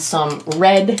put on some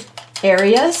red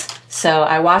areas. So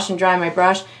I wash and dry my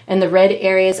brush, and the red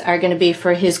areas are going to be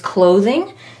for his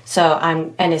clothing,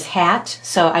 and his hat.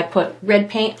 So I put red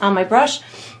paint on my brush.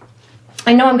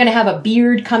 I know I'm going to have a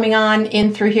beard coming on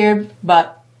in through here,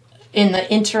 but in the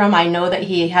interim I know that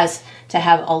he has to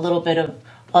have a little bit of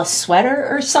a sweater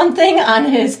or something on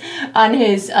his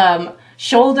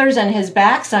shoulders and his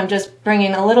back. So I'm just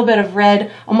bringing a little bit of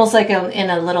red, almost like in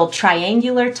a little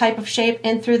triangular type of shape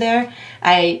in through there.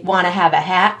 I want to have a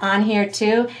hat on here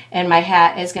too, and my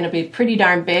hat is going to be pretty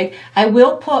darn big. I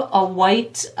will put a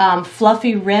white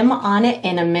fluffy rim on it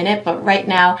in a minute, but right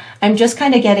now I'm just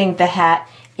kind of getting the hat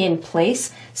in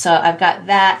place. So I've got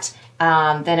that.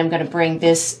 Then I'm going to bring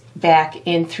this back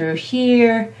in through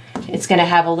here. It's going to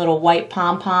have a little white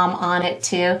pom-pom on it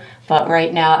too. But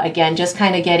right now, again, just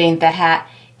kind of getting the hat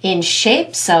in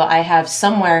shape so I have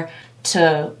somewhere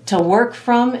to work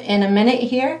from in a minute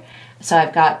here. So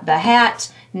I've got the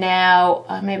hat. Now,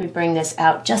 maybe bring this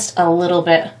out just a little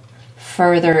bit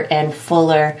further and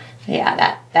fuller.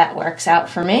 Yeah, that works out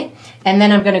for me. And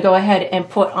then I'm going to go ahead and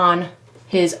put on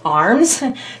his arms.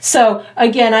 So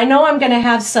again, I know I'm going to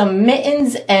have some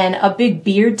mittens and a big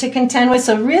beard to contend with.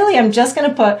 So really, I'm just going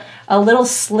to put a little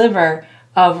sliver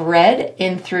of red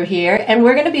in through here. And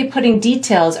we're going to be putting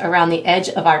details around the edge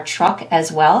of our truck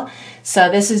as well. So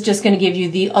this is just going to give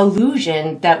you the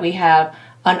illusion that we have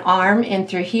an arm in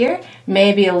through here,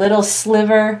 maybe a little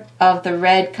sliver of the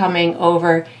red coming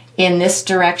over in this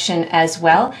direction as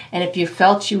well. And if you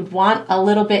felt you'd want a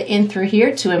little bit in through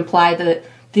here to imply that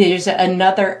there's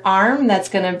another arm that's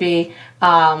going to be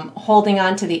holding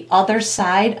on to the other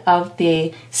side of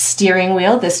the steering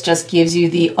wheel. This just gives you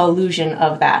the illusion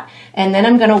of that. And then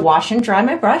I'm going to wash and dry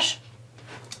my brush.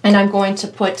 And I'm going to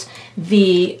put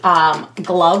the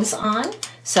gloves on.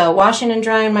 So washing and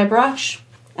drying my brush.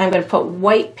 I'm going to put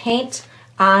white paint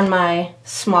on my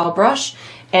small brush.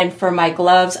 And for my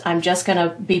gloves, I'm just going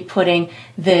to be putting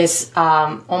this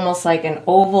almost like an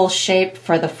oval shape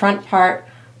for the front part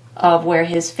of where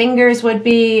his fingers would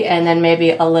be, and then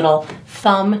maybe a little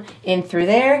thumb in through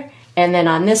there. And then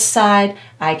on this side,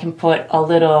 I can put a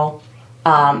little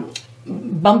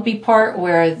bumpy part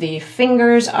where the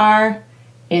fingers are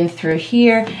in through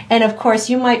here. And of course,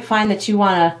 you might find that you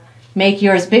want to make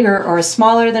yours bigger or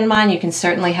smaller than mine. You can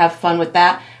certainly have fun with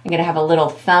that. I'm going to have a little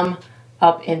thumb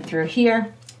up in through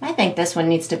here. I think this one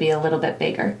needs to be a little bit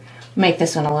bigger. Make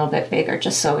this one a little bit bigger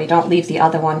just so we don't leave the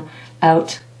other one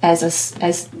out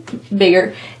as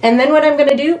bigger. And then what I'm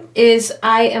going to do is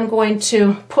I am going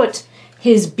to put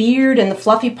his beard and the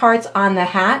fluffy parts on the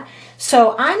hat.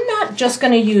 So I'm not just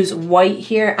going to use white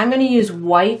here. I'm going to use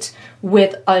white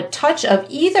with a touch of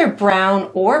either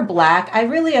brown or black. I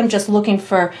really am just looking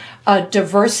for a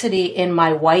diversity in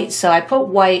my white. So I put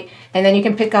white, and then you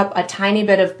can pick up a tiny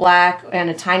bit of black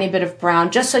and a tiny bit of brown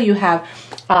just so you have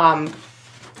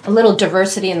a little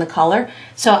diversity in the color.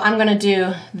 So I'm going to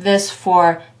do this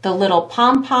for the little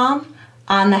pom-pom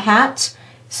on the hat.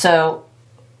 So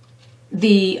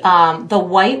the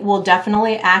white will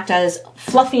definitely act as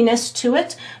fluffiness to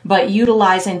it, but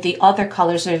utilizing the other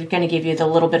colors are going to give you the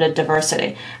little bit of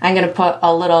diversity. I'm going to put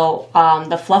a little,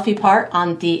 the fluffy part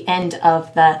on the end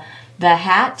of the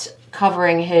hat,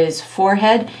 covering his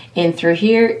forehead in through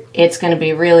here. It's going to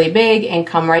be really big and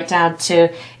come right down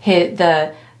to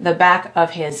the back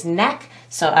of his neck.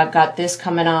 So I've got this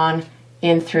coming on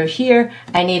in through here.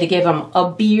 I need to give him a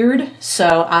beard,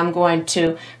 so I'm going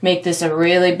to make this a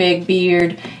really big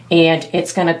beard, and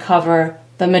it's going to cover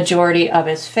the majority of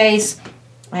his face.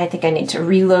 I think I need to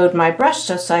reload my brush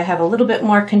just so I have a little bit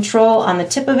more control on the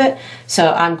tip of it.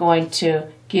 So I'm going to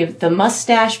give the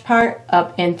mustache part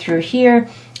up in through here,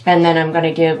 and then I'm going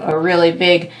to give a really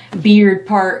big beard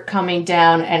part coming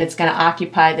down, and it's going to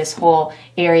occupy this whole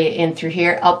area in through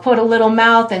here. I'll put a little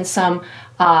mouth and some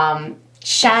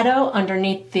shadow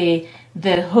underneath the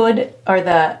hood or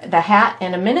the hat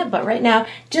in a minute, but right now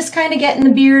just kind of getting the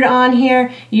beard on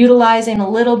here, utilizing a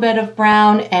little bit of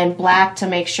brown and black to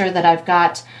make sure that I've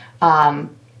got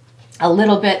a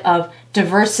little bit of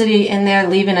diversity in there,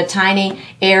 leaving a tiny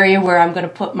area where I'm going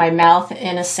to put my mouth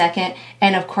in a second.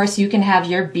 And of course, you can have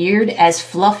your beard as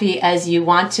fluffy as you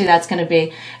want to. That's going to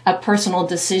be a personal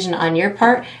decision on your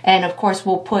part. And of course,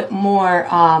 we'll put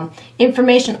more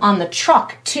information on the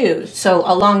truck too. So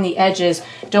along the edges,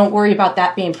 don't worry about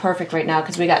that being perfect right now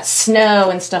because we got snow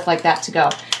and stuff like that to go.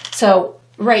 So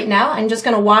right now, I'm just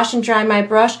going to wash and dry my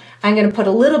brush. I'm going to put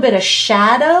a little bit of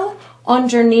shadow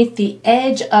underneath the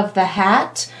edge of the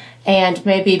hat and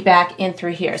maybe back in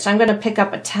through here. So I'm going to pick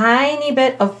up a tiny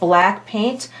bit of black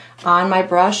paint on my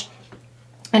brush,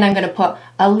 and I'm going to put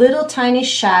a little tiny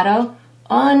shadow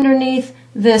underneath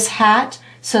this hat,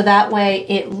 so that way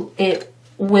it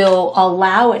will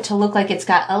allow it to look like it's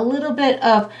got a little bit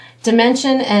of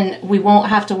dimension, and we won't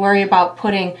have to worry about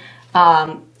putting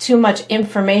too much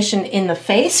information in the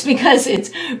face because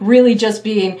it's really just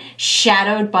being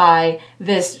shadowed by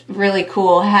this really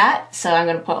cool hat. So I'm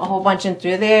going to put a whole bunch in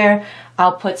through there.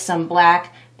 I'll put some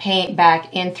black paint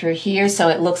back in through here so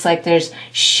it looks like there's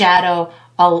shadow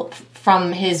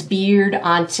from his beard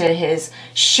onto his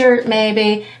shirt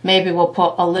maybe. Maybe we'll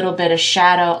put a little bit of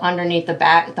shadow underneath the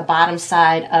bottom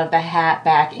side of the hat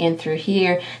back in through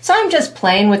here. So I'm just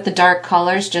playing with the dark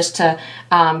colors just to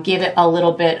give it a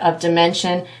little bit of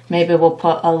dimension. Maybe we'll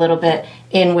put a little bit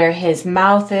in where his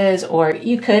mouth is, or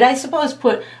you could, I suppose,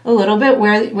 put a little bit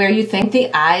where you think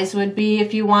the eyes would be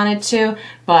if you wanted to,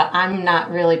 but I'm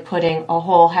not really putting a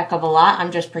whole heck of a lot.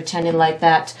 I'm just pretending like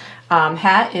that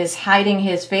hat is hiding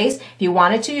his face. If you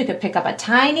wanted to, you could pick up a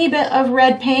tiny bit of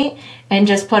red paint and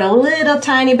just put a little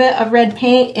tiny bit of red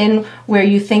paint in where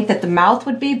you think that the mouth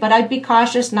would be, but I'd be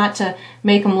cautious not to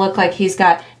make him look like he's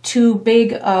got too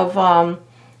big of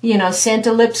you know,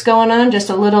 Santa lips going on. Just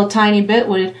a little tiny bit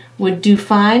would do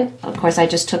fine. Of course, I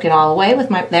just took it all away with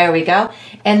my, there we go.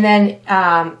 And then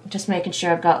just making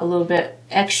sure I've got a little bit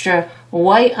extra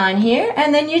white on here.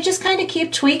 And then you just kind of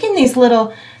keep tweaking these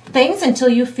little things until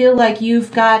you feel like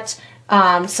you've got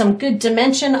some good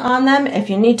dimension on them.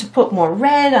 If you need to put more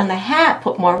red on the hat,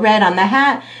 put more red on the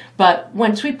hat. But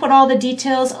once we put all the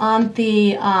details on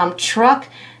the truck,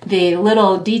 the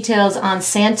little details on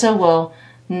Santa will,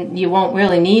 you won't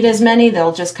really need as many.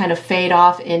 They'll just kind of fade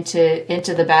off into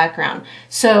the background.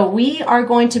 So we are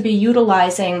going to be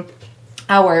utilizing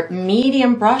our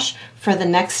medium brush for the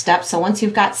next step. So once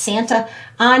you've got Santa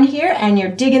on here and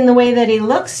you're digging the way that he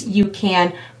looks, you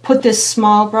can put this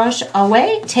small brush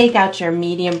away, take out your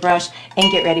medium brush,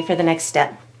 and get ready for the next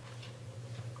step.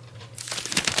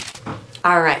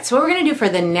 All right, so what we're gonna do for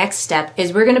the next step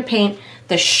is we're gonna paint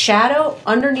the shadow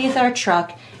underneath our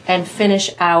truck and finish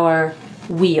our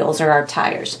wheels or our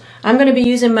tires. I'm going to be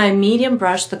using my medium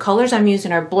brush. The colors I'm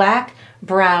using are black,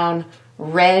 brown,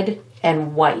 red,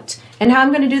 and white. And how I'm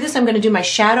going to do this, I'm going to do my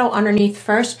shadow underneath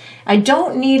first. I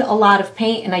don't need a lot of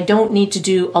paint and I don't need to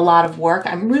do a lot of work.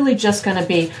 I'm really just going to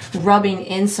be rubbing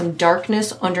in some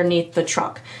darkness underneath the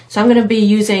truck. So I'm going to be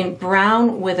using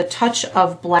brown with a touch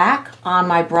of black on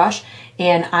my brush,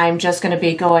 and I'm just going to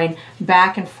be going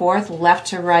back and forth, left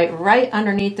to right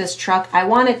underneath this truck. I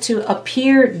want it to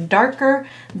appear darker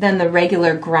than the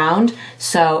regular ground.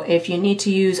 So if you need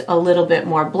to use a little bit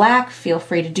more black, feel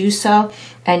free to do so.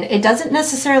 And it doesn't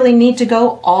necessarily need to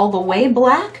go all the way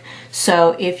black.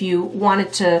 So if you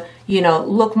wanted to, you know,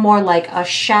 look more like a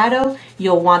shadow,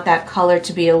 you'll want that color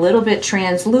to be a little bit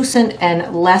translucent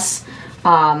and less,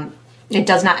 it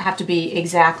does not have to be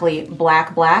exactly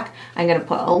black. I'm going to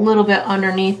put a little bit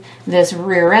underneath this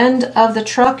rear end of the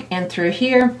truck and through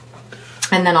here,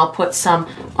 and then I'll put some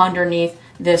underneath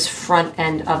this front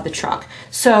end of the truck.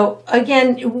 So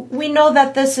again, we know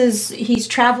that he's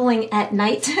traveling at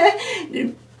night,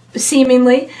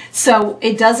 seemingly, so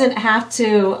it doesn't have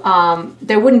to,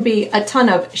 there wouldn't be a ton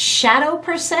of shadow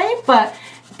per se, but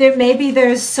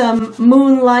there's some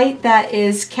moonlight that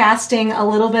is casting a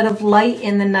little bit of light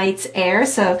in the night's air.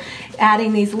 So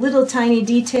adding these little tiny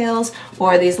details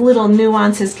or these little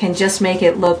nuances can just make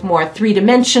it look more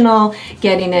three-dimensional,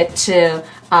 getting it to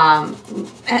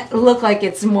look like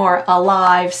it's more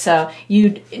alive. So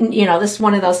you know, this is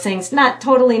one of those things not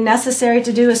totally necessary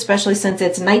to do, especially since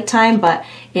it's nighttime, but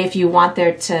if you want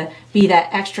there to be that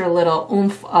extra little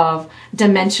oomph of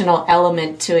dimensional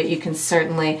element to it, you can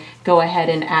certainly go ahead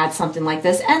and add something like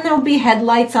this. And there'll be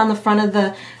headlights on the front of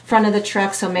the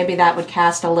truck, so maybe that would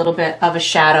cast a little bit of a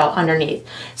shadow underneath.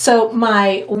 So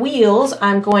my wheels,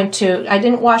 I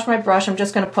didn't wash my brush. I'm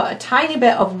just going to put a tiny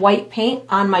bit of white paint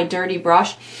on my dirty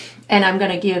brush, and I'm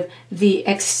going to give the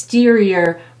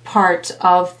exterior part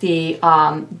of the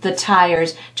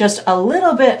tires just a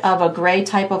little bit of a gray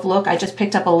type of look. I just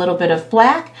picked up a little bit of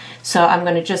black, so I'm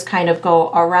going to just kind of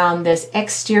go around this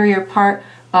exterior part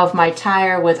of my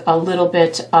tire with a little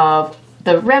bit of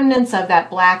the remnants of that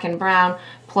black and brown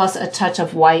plus a touch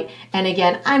of white. And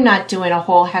again, I'm not doing a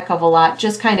whole heck of a lot,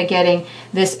 just kind of getting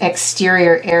this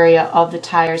exterior area of the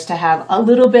tires to have a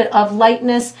little bit of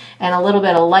lightness and a little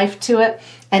bit of life to it.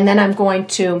 And then I'm going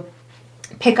to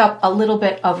pick up a little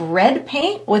bit of red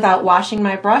paint without washing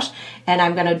my brush, and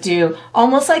I'm going to do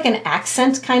almost like an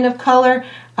accent kind of color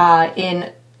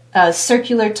in a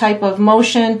circular type of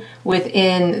motion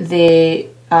within the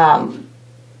kind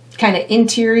of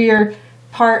interior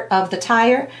part of the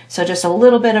tire. So just a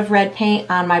little bit of red paint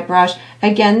on my brush.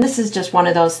 Again, this is just one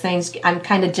of those things. I'm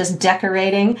kind of just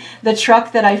decorating the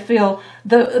truck that I feel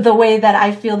the way that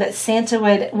I feel that Santa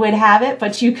would have it,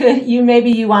 but maybe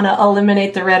you want to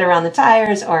eliminate the red around the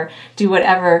tires or do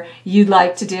whatever you'd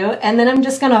like to do. And then I'm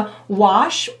just going to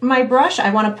wash my brush. I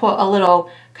want to put a little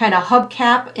kind of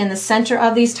hubcap in the center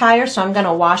of these tires, so I'm going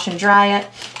to wash and dry it.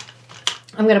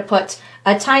 I'm going to put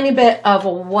a tiny bit of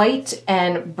white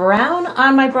and brown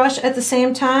on my brush at the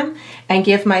same time and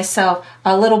give myself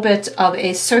a little bit of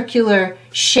a circular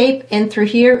shape in through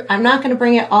here. I'm not going to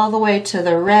bring it all the way to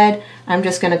the red. I'm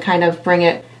just going to kind of bring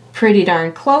it pretty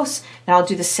darn close, and I'll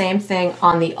do the same thing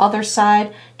on the other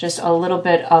side, just a little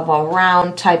bit of a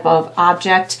round type of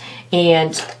object.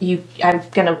 And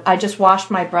I just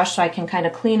washed my brush so I can kind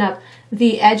of clean up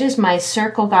the edges. My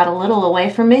circle got a little away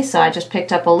from me, so I just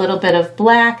picked up a little bit of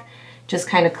black, just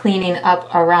kind of cleaning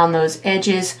up around those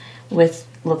edges with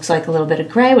looks like a little bit of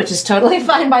gray, which is totally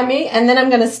fine by me. And then I'm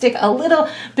going to stick a little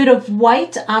bit of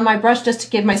white on my brush just to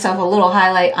give myself a little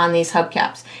highlight on these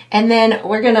hubcaps. And then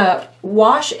we're going to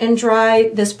wash and dry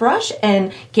this brush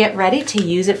and get ready to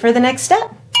use it for the next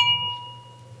step.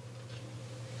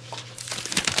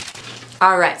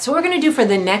 All right, so what we're going to do for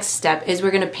the next step is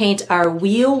we're going to paint our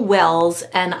wheel wells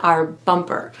and our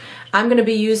bumper. I'm going to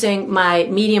be using my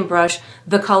medium brush.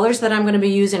 The colors that I'm going to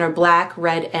be using are black,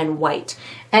 red, and white.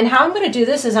 And how I'm going to do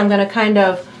this is I'm going to kind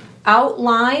of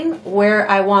outline where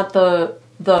I want the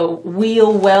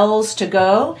wheel wells to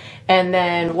go, and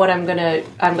then what I'm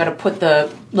gonna put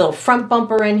the little front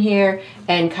bumper in here,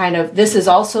 and kind of this is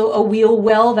also a wheel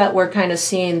well that we're kind of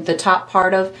seeing the top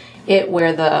part of it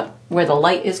where the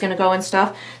light is going to go and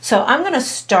stuff. So I'm going to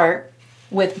start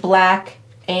with black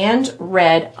and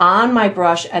red on my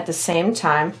brush at the same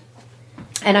time,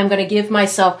 and I'm going to give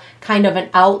myself kind of an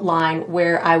outline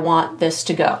where I want this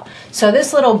to go. So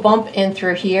this little bump in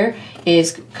through here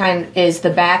is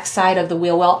the back side of the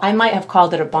wheel well. I might have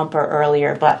called it a bumper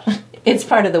earlier, but it's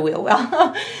part of the wheel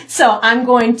well. So I'm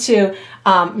going to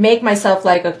make myself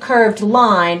like a curved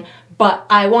line, but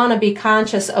I want to be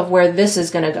conscious of where this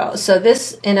is going to go. So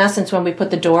this, in essence, when we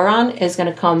put the door on, is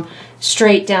going to come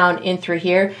straight down in through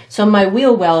here. So my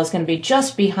wheel well is going to be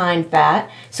just behind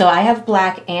that. So I have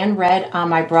black and red on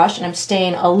my brush, and I'm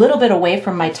staying a little bit away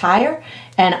from my tire,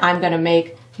 and I'm going to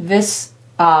make this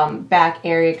back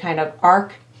area kind of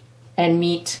arc and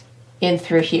meet in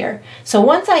through here. So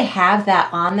once I have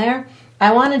that on there,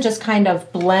 I want to just kind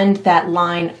of blend that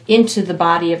line into the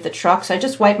body of the truck. So I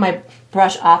just wiped my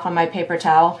brush off on my paper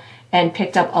towel and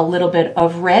picked up a little bit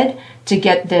of red to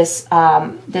get this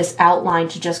this outline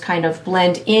to just kind of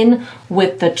blend in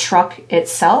with the truck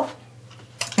itself.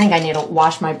 I think I need to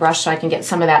wash my brush so I can get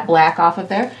some of that black off of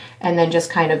there, and then just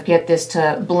kind of get this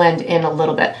to blend in a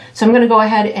little bit. So I'm going to go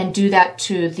ahead and do that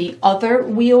to the other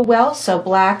wheel well. So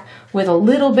black with a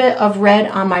little bit of red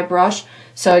on my brush.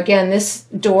 So again, this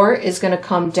door is going to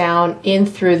come down in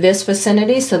through this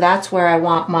vicinity. So that's where I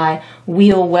want my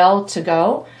wheel well to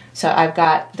go. So I've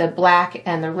got the black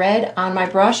and the red on my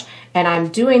brush, and I'm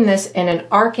doing this in an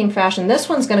arcing fashion. This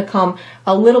one's going to come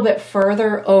a little bit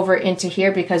further over into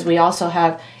here because we also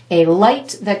have a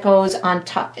light that goes on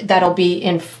top, that'll be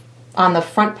on the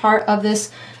front part of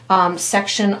this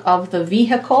section of the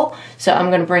vehicle. So I'm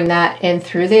going to bring that in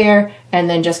through there, and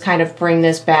then just kind of bring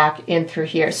this back in through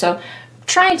here. So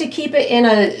trying to keep it in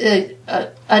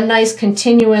a nice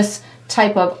continuous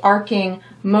type of arcing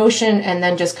motion, and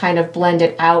then just kind of blend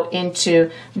it out into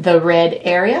the red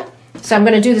area. So I'm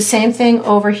going to do the same thing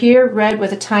over here, red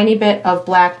with a tiny bit of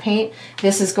black paint.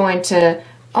 This is going to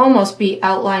almost be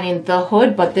outlining the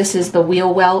hood, but this is the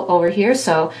wheel well over here.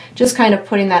 So just kind of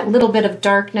putting that little bit of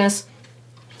darkness,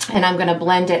 and I'm going to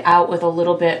blend it out with a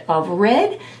little bit of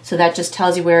red. So that just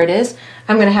tells you where it is.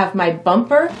 I'm going to have my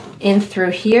bumper in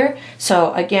through here.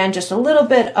 So again, just a little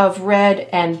bit of red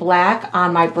and black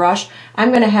on my brush. I'm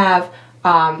going to have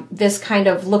this kind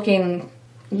of looking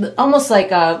almost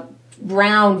like a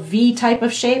round V type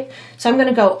of shape. So I'm going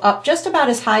to go up just about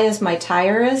as high as my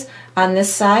tire is on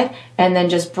this side, and then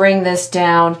just bring this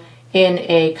down in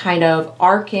a kind of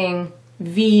arcing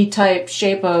V type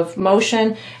shape of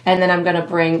motion. And then I'm going to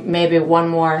bring maybe one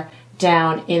more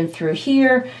down in through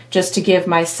here just to give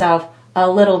myself a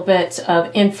little bit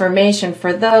of information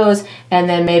for those. And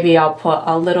then maybe I'll put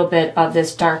a little bit of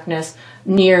this darkness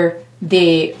near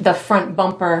the front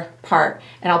bumper part,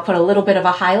 and I'll put a little bit of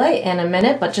a highlight in a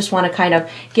minute, but just want to kind of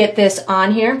get this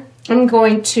on here. I'm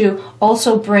going to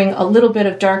also bring a little bit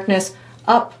of darkness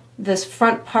up this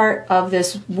front part of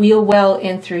this wheel well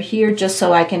in through here, just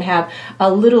so I can have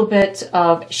a little bit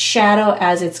of shadow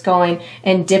as it's going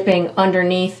and dipping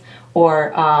underneath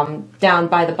or down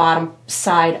by the bottom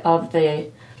side of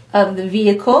the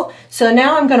vehicle. So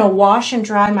now I'm going to wash and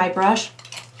dry my brush,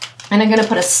 and I'm going to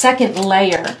put a second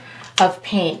layer of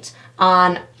paint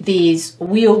on these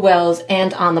wheel wells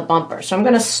and on the bumper. So I'm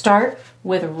going to start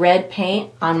with red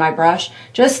paint on my brush.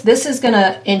 This is going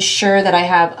to ensure that I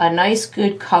have a nice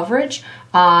good coverage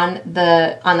on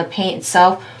the paint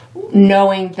itself,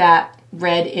 knowing that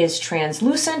red is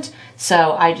translucent.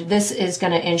 So this is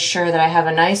going to ensure that I have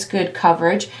a nice good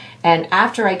coverage. And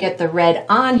after I get the red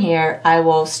on here, I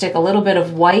will stick a little bit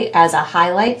of white as a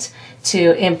highlight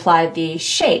to imply the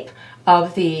shape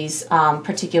of these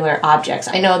particular objects.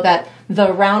 I know that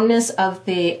the roundness of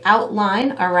the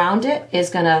outline around it is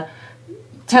going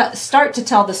to start to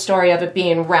tell the story of it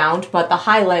being round, but the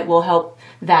highlight will help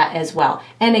that as well.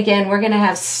 And again, we're going to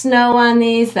have snow on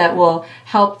these that will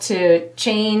help to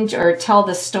change or tell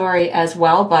the story as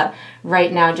well. But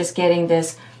right now, just getting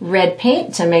this red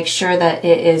paint to make sure that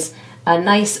it is a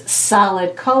nice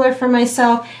solid color for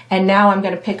myself. And now I'm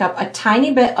going to pick up a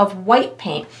tiny bit of white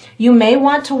paint. You may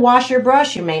want to wash your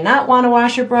brush. You may not want to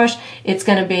wash your brush. It's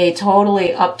going to be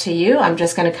totally up to you. I'm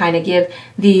just going to kind of give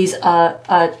these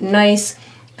a nice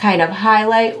kind of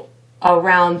highlight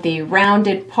around the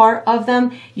rounded part of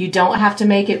them. You don't have to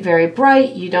make it very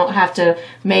bright. You don't have to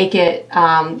make it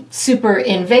super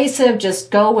invasive.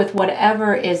 Just go with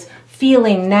whatever is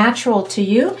feeling natural to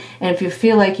you. And if you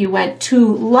feel like you went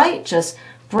too light, just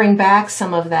bring back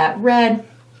some of that red.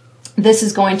 This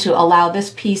is going to allow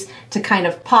this piece to kind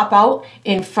of pop out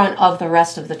in front of the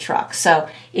rest of the truck. So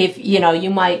if you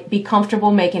might be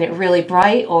comfortable making it really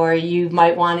bright, or you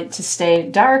might want it to stay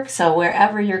dark. So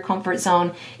wherever your comfort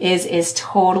zone is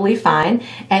totally fine.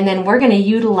 And then we're going to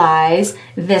utilize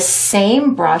this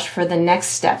same brush for the next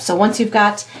step. So once you've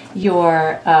got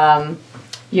your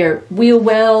wheel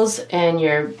wells and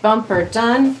your bumper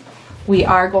done, we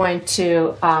are going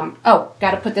to,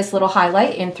 got to put this little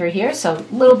highlight in through here. So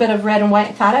a little bit of red and white.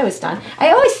 I thought I was done.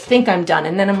 I always think I'm done,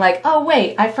 and then I'm like, oh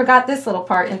wait, I forgot this little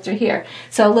part in through here.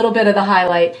 So a little bit of the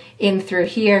highlight in through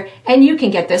here. And you can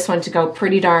get this one to go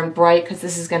pretty darn bright, because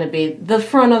this is going to be the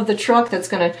front of the truck that's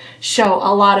going to show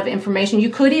a lot of information. You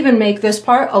could even make this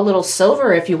part a little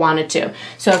silver if you wanted to.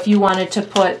 So if you wanted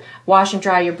to wash and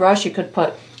dry your brush, you could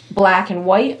put black and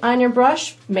white on your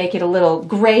brush, make it a little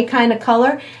gray kind of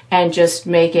color, and just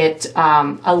make it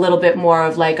a little bit more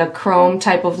of like a chrome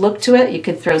type of look to it. You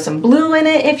could throw some blue in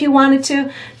it if you wanted to.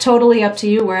 Totally up to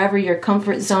you, wherever your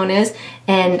comfort zone is.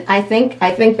 And I think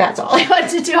that's all I want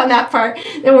to do on that part.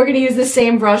 Then we're going to use the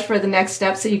same brush for the next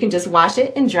step, so you can just wash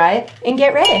it and dry it and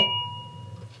get ready.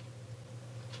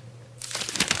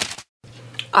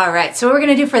 All right, so what we're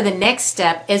going to do for the next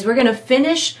step is we're going to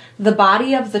finish the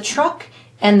body of the truck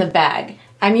and the bag.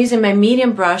 I'm using my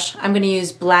medium brush. I'm going to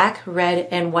use black, red,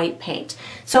 and white paint.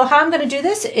 So how I'm going to do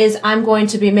this is I'm going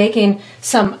to be making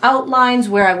some outlines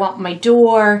where I want my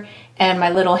door and my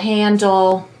little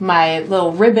handle, my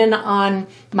little ribbon on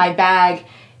my bag,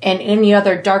 and any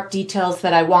other dark details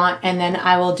that I want. And then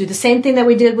I will do the same thing that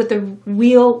we did with the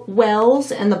wheel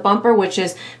wells and the bumper, which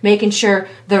is making sure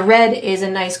the red is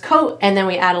a nice coat, and then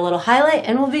we add a little highlight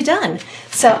and we'll be done.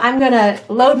 So I'm gonna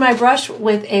load my brush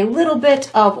with a little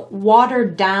bit of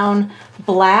watered down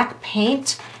black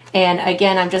paint. And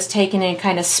again, I'm just taking it and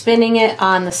kind of spinning it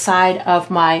on the side of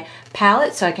my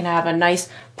palette so I can have a nice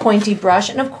pointy brush.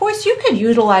 And of course you could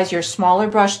utilize your smaller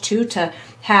brush too to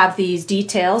have these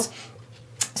details.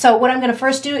 So what I'm going to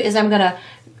first do is I'm going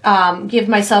to give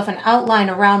myself an outline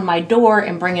around my door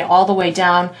and bring it all the way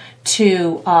down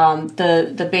to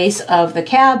the base of the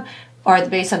cab, or the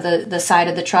base of the side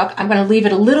of the truck. I'm going to leave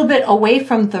it a little bit away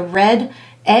from the red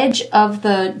edge of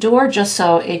the door, just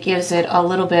so it gives it a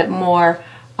little bit more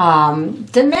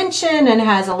dimension and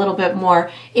has a little bit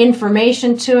more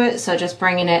information to it. So just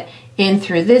bringing it in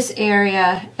through this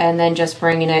area, and then just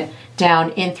bringing it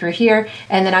down in through here.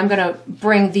 And then I'm going to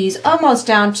bring these almost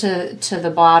down to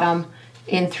the bottom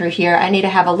in through here. I need to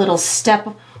have a little step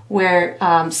where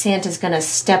Santa's going to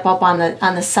step up on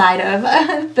the side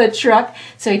of the truck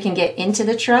so he can get into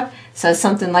the truck. So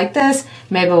something like this.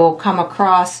 Maybe we'll come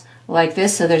across like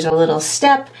this, so there's a little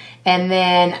step. And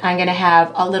then I'm going to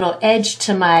have a little edge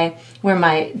to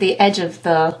where the edge of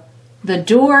the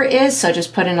door is. So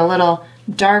just put in a little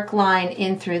dark line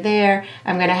in through there.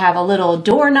 I'm going to have a little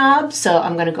doorknob, so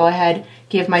I'm going to go ahead,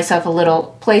 give myself a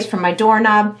little place for my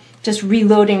doorknob, just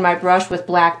reloading my brush with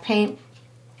black paint.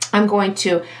 I'm going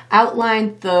to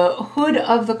outline the hood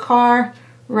of the car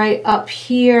right up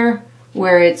here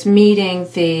where it's meeting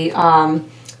the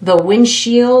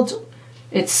windshield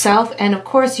itself. And of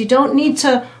course you don't need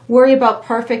to worry about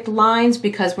perfect lines,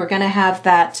 because we're going to have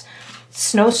that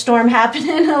snowstorm happen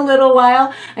in a little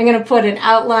while. I'm going to put an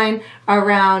outline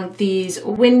around these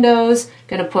windows,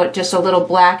 going to put just a little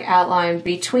black outline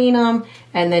between them,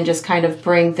 and then just kind of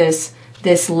bring this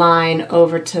line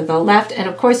over to the left. And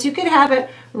of course you could have it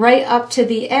right up to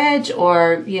the edge,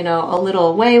 or a little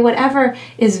away, whatever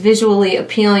is visually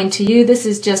appealing to you. This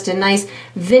is just a nice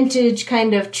vintage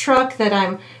kind of truck that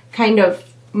I'm kind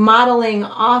of modeling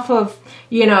off of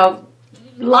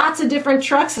lots of different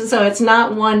trucks, so it's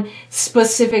not one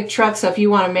specific truck. So if you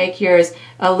want to make yours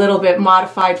a little bit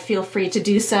modified, feel free to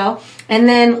do so. And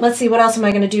then let's see, what else am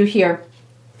I going to do here?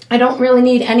 I don't really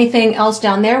need anything else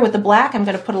down there with the black. I'm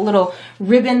going to put a little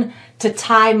ribbon to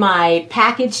tie my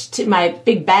package to my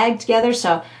big bag together.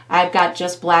 So I've got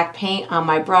just black paint on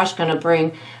my brush. Going to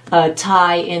bring a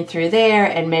tie in through there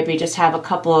and maybe just have a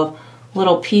couple of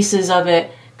little pieces of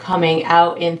it coming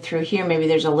out in through here. Maybe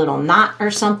there's a little knot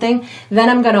or something. Then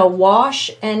I'm going to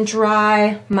wash and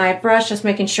dry my brush, just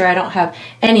making sure I don't have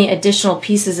any additional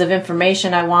pieces of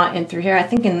information I want in through here. I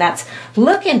think that's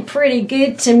looking pretty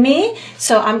good to me.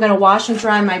 So I'm going to wash and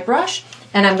dry my brush,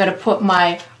 and I'm going to put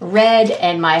my red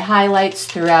and my highlights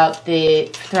throughout the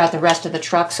rest of the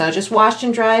truck. So I just washed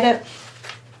and dried it.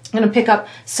 I'm going to pick up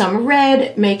some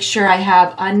red, make sure I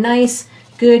have a nice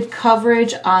good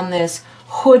coverage on this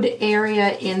hood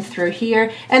area in through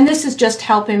here, and this is just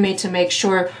helping me to make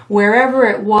sure wherever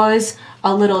it was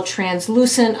a little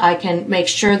translucent, I can make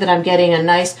sure that I'm getting a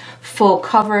nice full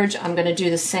coverage. I'm going to do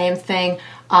the same thing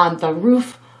on the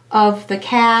roof of the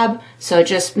cab, so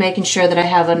just making sure that I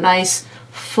have a nice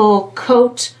full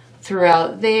coat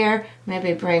throughout there.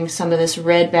 Maybe bring some of this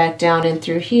red back down in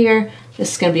through here.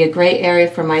 This is going to be a great area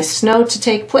for my snow to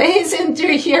take place in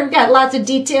through here. We've got lots of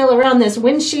detail around this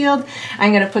windshield.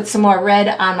 I'm going to put some more red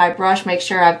on my brush, make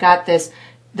sure I've got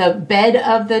the bed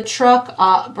of the truck,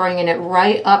 bringing it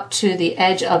right up to the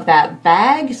edge of that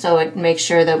bag, so it makes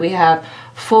sure that we have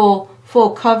full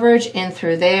coverage in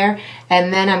through there.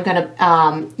 And then I'm going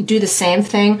to do the same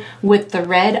thing with the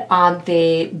red on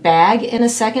the bag in a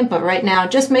second, but right now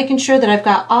just making sure that I've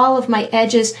got all of my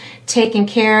edges taken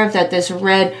care of, that this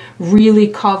red really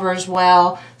covers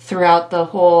well throughout the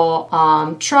whole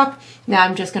truck. Now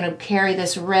I'm just going to carry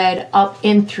this red up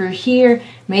in through here,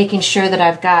 making sure that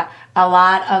I've got a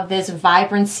lot of this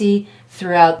vibrancy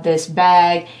throughout this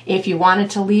bag. If you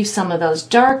wanted to leave some of those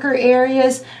darker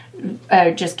areas,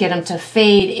 just get them to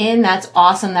fade in, that's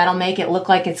awesome. That'll make it look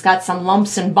like it's got some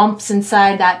lumps and bumps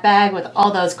inside that bag with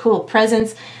all those cool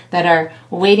presents that are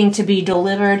waiting to be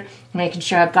delivered. Making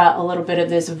sure I've got a little bit of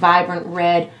this vibrant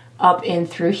red up in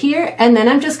through here. And then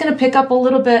I'm just going to pick up a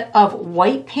little bit of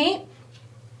white paint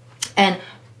and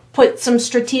put some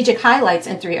strategic highlights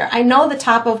in through here. I know the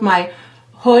top of my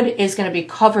hood is going to be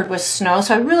covered with snow,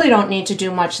 so I really don't need to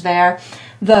do much there.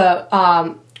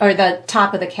 Or the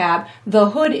top of the cab. The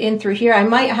hood in through here, I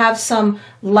might have some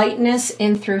lightness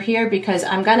in through here because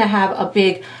I'm going to have a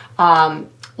big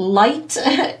light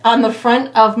on the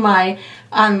front of my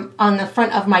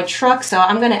truck. So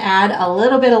I'm going to add a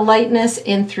little bit of lightness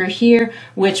in through here,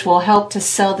 which will help to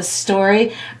sell the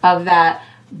story of that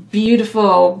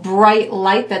beautiful bright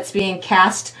light that's being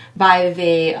cast by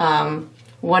the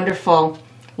wonderful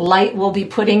light we'll be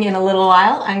putting in a little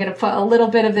while. I'm going to put a little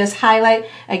bit of this highlight.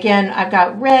 Again, I've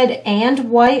got red and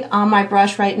white on my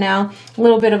brush right now. A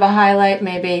little bit of a highlight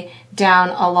maybe down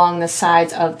along the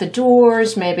sides of the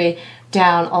doors, maybe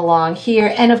down along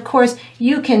here. And of course,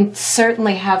 you can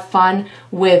certainly have fun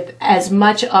with as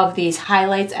much of these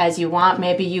highlights as you want.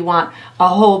 Maybe you want a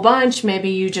whole bunch. Maybe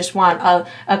you just want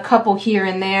a couple here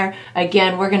and there.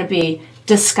 Again, we're going to be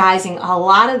disguising a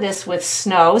lot of this with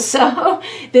snow, so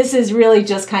this is really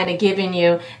just kind of giving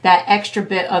you that extra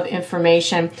bit of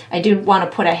information. I do want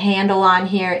to put a handle on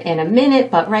here in a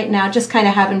minute, but right now just kind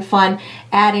of having fun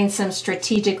adding some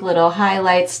strategic little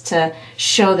highlights to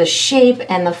show the shape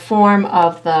and the form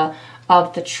of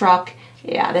the truck.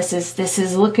 Yeah, this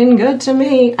is looking good to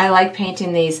me. I like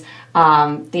painting these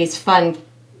fun,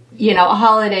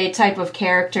 holiday type of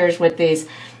characters with these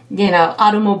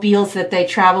automobiles that they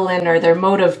travel in, or their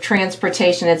mode of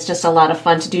transportation. It's just a lot of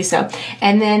fun to do so.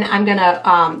 And then I'm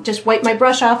gonna just wipe my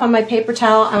brush off on my paper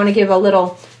towel. I want to give a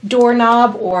little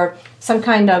doorknob or some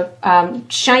kind of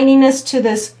shininess to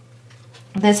this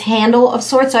handle of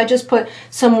sorts. So I just put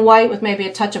some white with maybe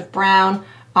a touch of brown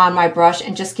on my brush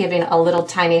and just giving a little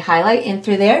tiny highlight in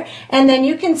through there. And then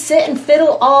you can sit and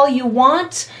fiddle all you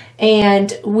want,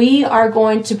 and we are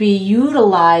going to be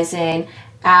utilizing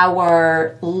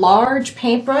our large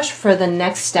paintbrush for the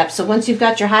next step. So once you've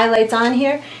got your highlights on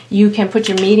here, you can put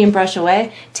your medium brush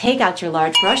away, take out your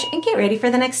large brush, and get ready for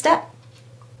the next step.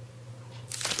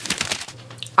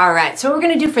 All right, so what we're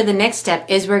going to do for the next step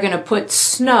is we're going to put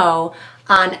snow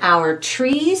on our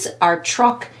trees, our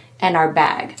truck, and our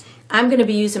bag. I'm going to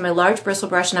be using my large bristle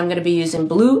brush, and I'm going to be using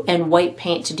blue and white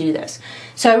paint to do this.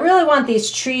 So I really want these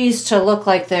trees to look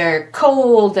like they're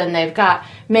cold and they've got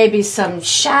maybe some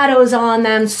shadows on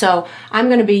them. So I'm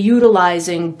going to be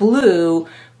utilizing blue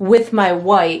with my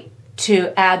white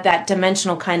to add that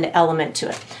dimensional kind of element to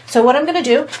it. So what I'm going to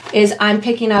do is I'm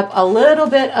picking up a little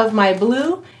bit of my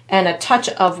blue and a touch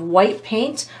of white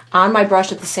paint on my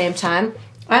brush at the same time,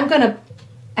 I'm going to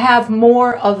have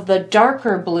more of the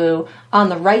darker blue on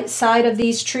the right side of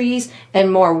these trees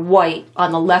and more white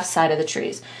on the left side of the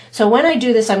trees. So when I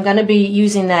do this, I'm going to be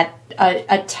using that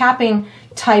a tapping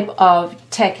type of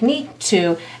technique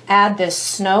to add this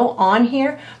snow on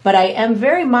here, but I am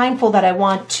very mindful that I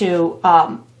want to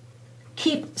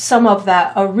keep some of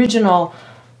that original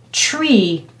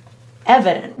tree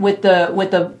evident with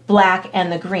the black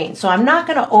and the green. So I'm not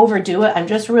going to overdo it. I'm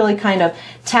just really kind of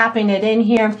tapping it in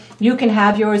here. You can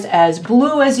have yours as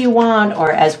blue as you want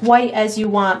or as white as you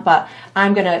want, but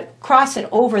I'm going to cross it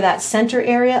over that center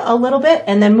area a little bit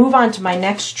and then move on to my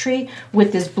next tree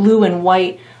with this blue and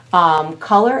white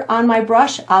color on my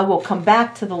brush. I will come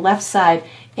back to the left side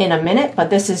in a minute, but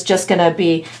this is just going to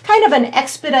be kind of an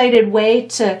expedited way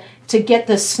to get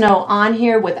the snow on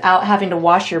here without having to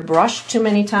wash your brush too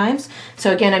many times.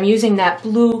 So again, I'm using that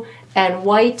blue and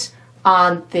white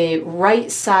on the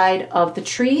right side of the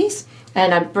trees,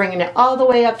 and I'm bringing it all the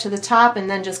way up to the top and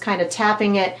then just kind of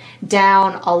tapping it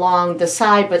down along the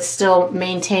side, but still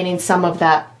maintaining some of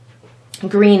that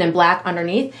green and black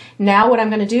underneath. Now what I'm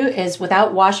going to do is,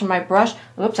 without washing my brush,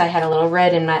 oops, I had a little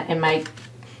red in my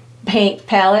paint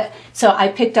palette, so I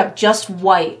picked up just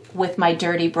white with my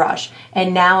dirty brush,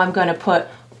 and now I'm going to put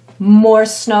more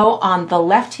snow on the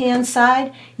left hand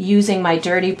side using my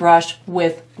dirty brush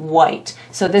with white.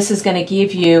 So this is going to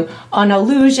give you an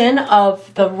illusion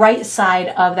of the right side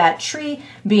of that tree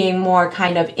being more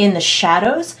kind of in the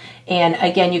shadows. And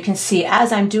again, you can see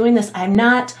as I'm doing this, I'm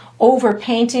not over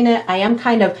painting it. I am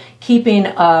kind of keeping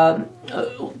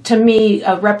to me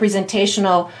a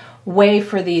representational way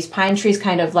for these pine trees,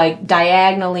 kind of like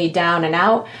diagonally down and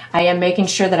out. I am making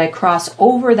sure that I cross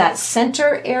over that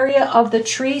center area of the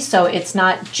tree, so it's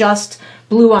not just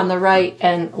blue on the right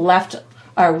and left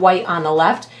or white on the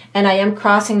left. And I am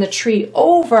crossing the tree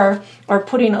over, or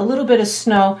putting a little bit of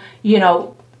snow, you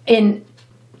know, in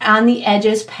on the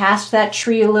edges past that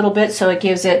tree a little bit, so it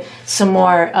gives it some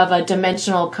more of a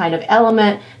dimensional kind of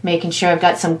element, making sure I've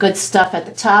got some good stuff at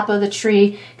the top of the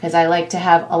tree, because I like to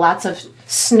have lots of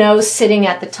snow sitting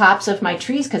at the tops of my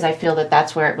trees because I feel that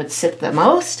that's where it would sit the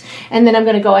most. And then I'm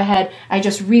going to go ahead, I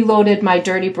just reloaded my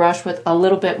dirty brush with a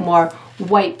little bit more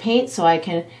white paint so I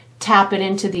can tap it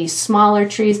into these smaller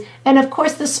trees. And of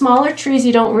course the smaller trees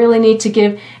you don't really need to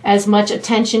give as much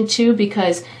attention to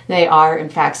because they are in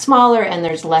fact smaller and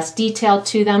there's less detail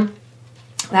to them.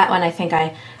 That one I think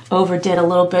I overdid a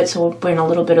little bit, so we'll bring a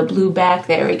little bit of blue back.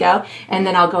 There we go. And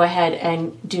then I'll go ahead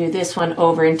and do this one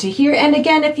over into here. And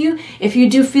again, if you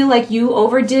do feel like you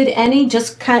overdid any,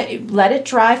 just kind of let it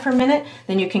dry for a minute,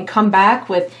 then you can come back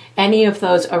with any of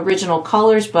those original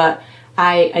colors. But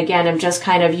I, again, am just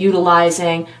kind of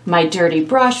utilizing my dirty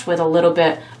brush with a little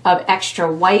bit of extra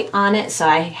white on it. So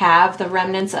I have the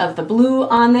remnants of the blue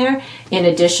on there in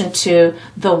addition to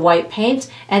the white paint.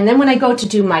 And then when I go to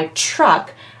do my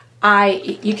truck,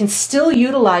 you can still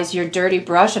utilize your dirty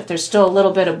brush. If there's still a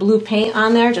little bit of blue paint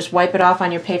on there, just wipe it off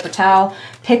on your paper towel,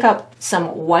 pick up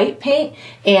some white paint,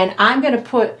 and I'm going to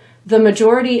put the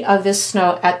majority of this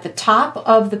snow at the top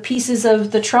of the pieces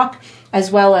of the truck as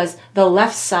well as the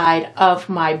left side of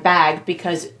my bag,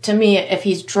 because to me, if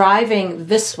he's driving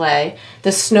this way,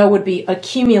 the snow would be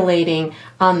accumulating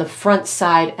on the front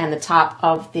side and the top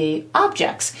of the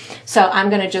objects. So I'm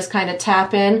going to just kind of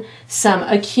tap in some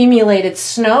accumulated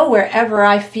snow wherever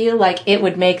I feel like it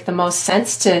would make the most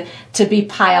sense to be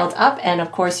piled up. And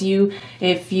of course,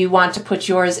 if you want to put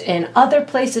yours in other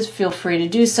places, feel free to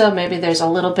do so. Maybe there's a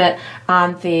little bit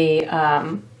on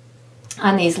the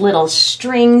on these little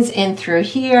strings in through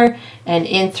here and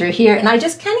in through here. And I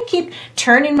just kind of keep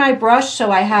turning my brush so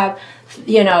I have,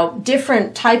 you know,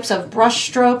 different types of brush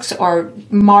strokes or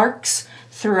marks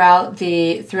throughout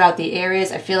the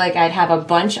areas. I feel like I'd have a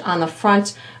bunch on the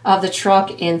front of the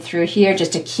truck in through here,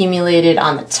 just accumulated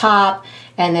on the top,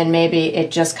 and then maybe it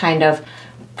just kind of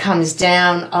comes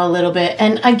down a little bit.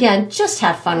 And again, just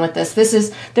have fun with this.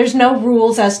 There's no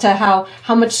rules as to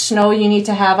how much snow you need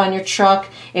to have on your truck.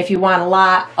 If you want a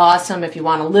lot, awesome. If you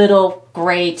want a little,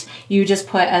 great. You just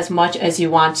put as much as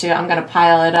you want to. I'm going to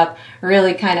pile it up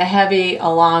really kind of heavy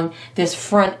along this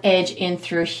front edge in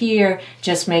through here,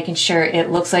 just making sure it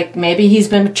looks like maybe he's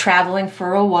been traveling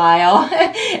for a while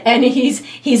and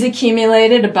he's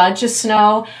accumulated a bunch of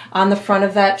snow on the front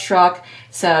of that truck.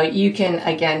 So you can,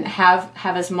 again, have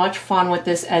as much fun with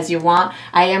this as you want.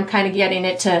 I am kind of getting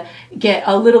it to get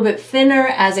a little bit thinner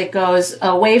as it goes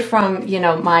away from, you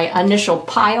know, my initial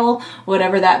pile.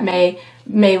 Whatever that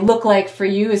may look like for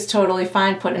you is totally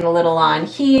fine. Putting a little on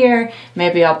here.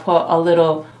 Maybe I'll put a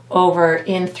little over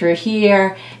in through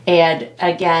here. And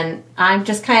again, I'm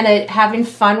just kind of having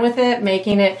fun with it,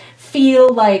 making it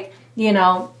feel like, you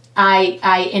know,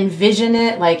 I envision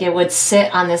it like it would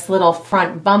sit on this little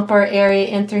front bumper area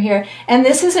in through here. And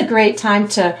this is a great time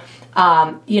to,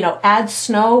 you know, add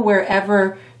snow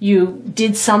wherever you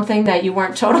did something that you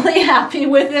weren't totally happy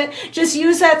with it. Just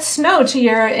use that snow to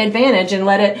your advantage and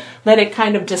let it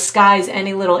kind of disguise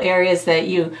any little areas that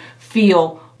you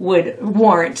feel would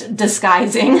warrant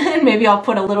disguising. And maybe I'll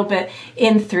put a little bit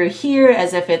in through here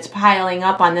as if it's piling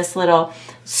up on this little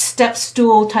step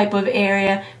stool type of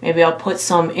area. Maybe I'll put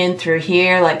some in through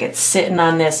here like it's sitting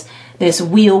on this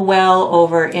wheel well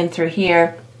over in through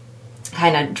here,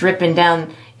 kind of dripping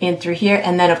down in through here.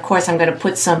 And then of course I'm going to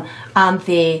put some on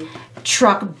the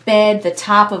truck bed, the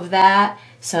top of that.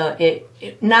 So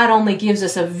it not only gives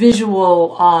us a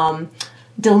visual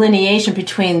delineation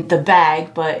between the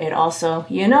bag, but it also,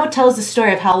 you know, tells the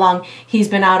story of how long he's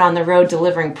been out on the road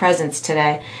delivering presents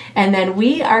today. And then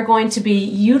we are going to be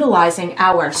utilizing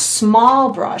our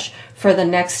small brush for the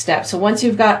next step. So once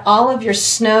you've got all of your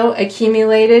snow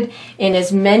accumulated in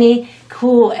as many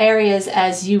cool areas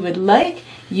as you would like,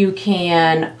 you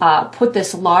can put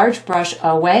this large brush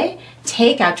away,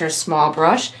 take out your small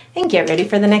brush, and get ready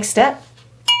for the next step.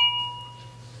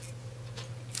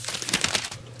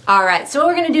 All right, so what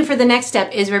we're going to do for the next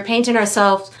step is we're painting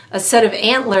ourselves a set of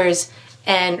antlers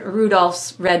and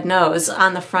Rudolph's red nose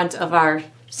on the front of our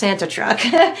Santa truck.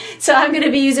 So I'm going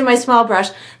to be using my small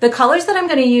brush. The colors that I'm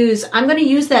going to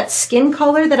use that skin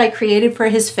color that I created for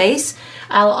his face.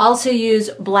 I'll also use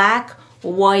black,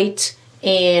 white,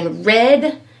 and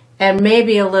red, and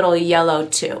maybe a little yellow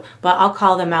too, but I'll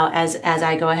call them out as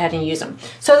I go ahead and use them.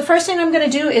 So the first thing I'm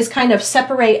going to do is kind of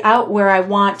separate out where I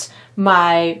want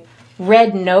my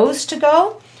red nose to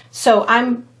go. So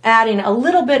I'm adding a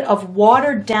little bit of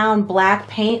watered down black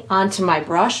paint onto my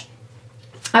brush.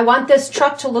 I want this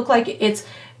truck to look like it's,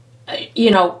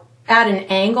 you know, at an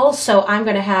angle. So I'm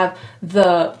going to have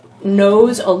the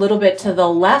nose a little bit to the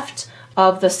left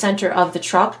of the center of the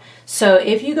truck. So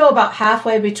if you go about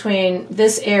halfway between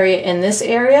this area and this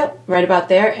area, right about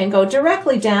there, and go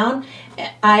directly down,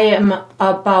 I am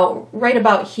right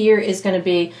about here is going to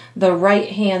be the right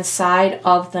hand side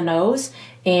of the nose,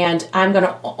 and I'm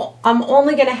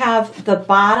only going to have the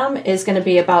bottom is going to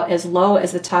be about as low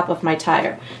as the top of my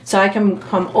tire. So I can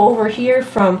come over here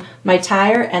from my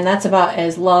tire, and that's about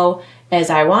as low as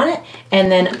I want it.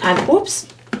 And then oops,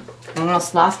 I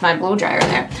almost lost my blow dryer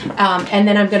there. And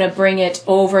then I'm going to bring it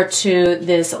over to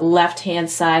this left-hand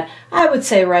side, I would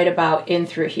say right about in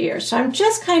through here. So I'm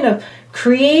just kind of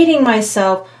creating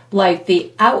myself like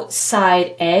the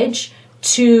outside edge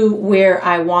to where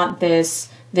I want this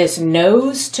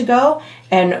nose to go.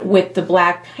 And with the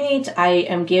black paint, I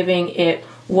am giving it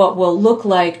what will look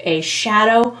like a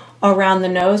shadow around the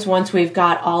nose once we've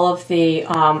got all of the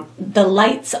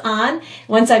lights on.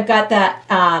 Once I've got that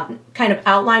kind of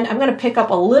outlined, I'm going to pick up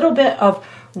a little bit of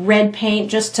red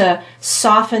paint just to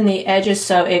soften the edges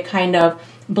so it kind of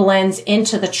blends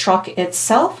into the truck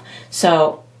itself.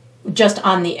 So just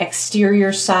on the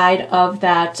exterior side of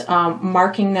that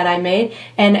marking that I made.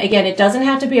 And again, it doesn't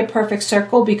have to be a perfect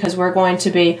circle because we're going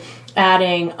to be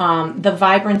adding the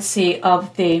vibrancy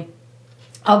of the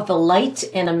light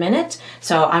in a minute.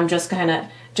 So I'm just kind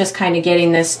of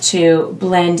getting this to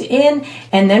blend in.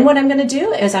 And then what I'm going to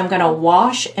do is I'm going to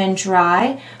wash and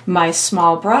dry my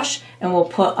small brush, and we'll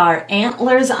put our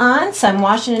antlers on. So I'm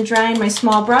washing and drying my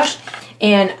small brush,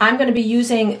 and I'm going to be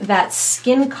using that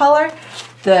skin color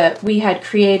that we had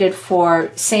created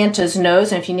for Santa's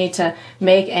nose. And if you need to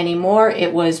make any more,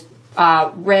 it was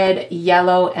red,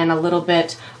 yellow, and a little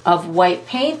bit of white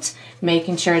paint,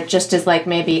 making sure it just is like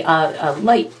maybe a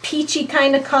light peachy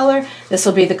kind of color. This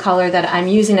will be the color that I'm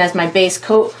using as my base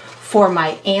coat for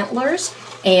my antlers.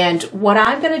 And what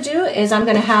I'm going to do is I'm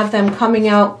going to have them coming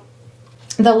out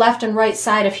the left and right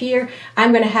side of here.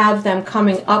 I'm going to have them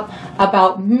coming up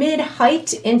about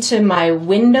mid-height into my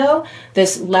window,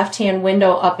 this left-hand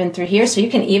window up and through here. So you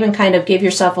can even kind of give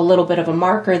yourself a little bit of a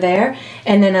marker there.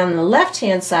 And then on the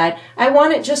left-hand side, I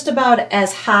want it just about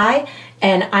as high,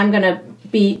 and I'm going to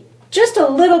be just a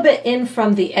little bit in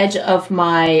from the edge of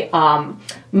my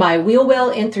my wheel well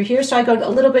in through here. So I go a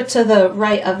little bit to the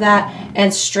right of that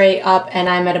and straight up, and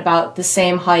I'm at about the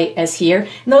same height as here.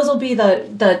 And those will be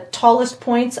the tallest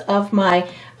points of my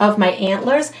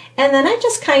antlers. And then I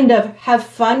just kind of have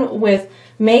fun with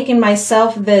making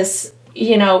myself this,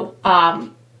 you know,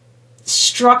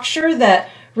 structure that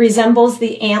resembles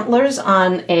the antlers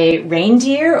on a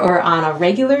reindeer or on a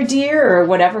regular deer or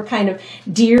whatever kind of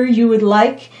deer you would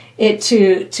like it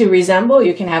to resemble.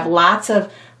 You can have lots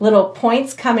of little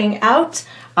points coming out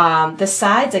the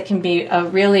sides. It can be a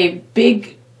really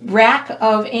big rack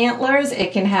of antlers.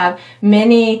 It can have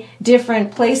many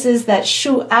different places that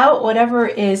shoot out, whatever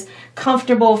is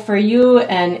comfortable for you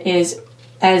and is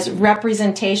as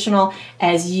representational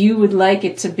as you would like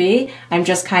it to be. I'm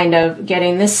just kind of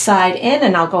getting this side in,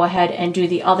 and I'll go ahead and do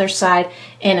the other side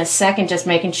in a second, just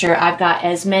making sure I've got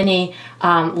as many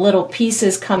little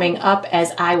pieces coming up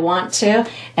as I want to.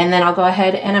 And then I'll go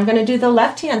ahead and I'm going to do the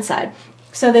left hand side.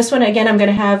 So this one, again, I'm going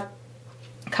to have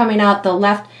coming out the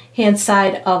left hand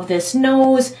side of this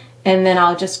nose, and then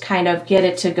I'll just kind of get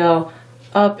it to go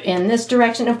up in this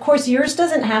direction. Of course, yours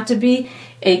doesn't have to be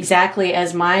exactly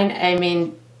as mine. I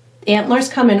mean, antlers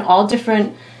come in all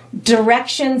different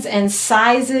directions and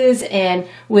sizes, and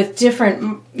with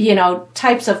different, you know,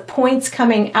 types of points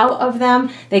coming out of them.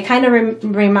 They kind of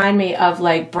remind me of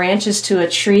like branches to a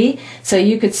tree. So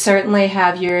you could certainly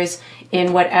have yours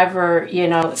in whatever, you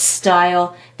know,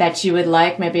 style that you would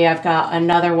like. Maybe I've got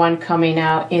another one coming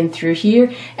out in through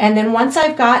here. And then once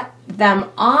I've got them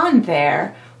on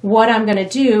there, what I'm going to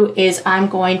do is I'm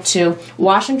going to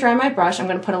wash and dry my brush. I'm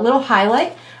going to put a little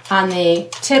highlight on the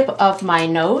tip of my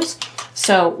nose.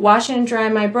 So wash and dry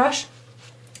my brush.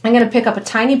 I'm going to pick up a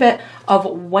tiny bit of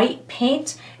white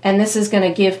paint, and this is going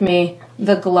to give me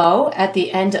the glow at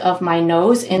the end of my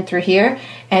nose in through here.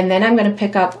 And then I'm going to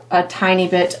pick up a tiny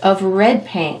bit of red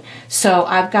paint. So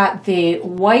I've got the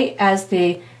white as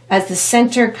the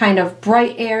center kind of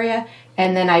bright area,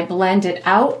 and then I blend it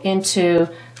out into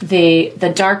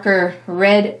the darker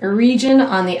red region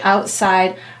on the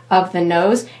outside of the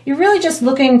nose. You're really just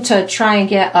looking to try and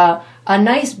get a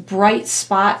nice bright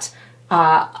spot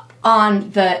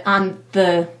on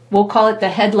the we'll call it the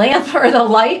headlamp or the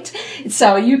light.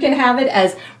 So you can have it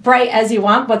as bright as you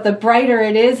want, but the brighter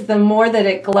it is, the more that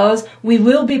it glows. We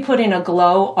will be putting a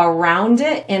glow around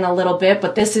it in a little bit,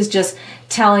 but this is just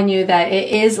telling you that it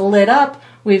is lit up.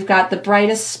 We've got the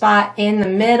brightest spot in the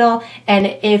middle, and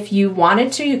if you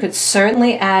wanted to, you could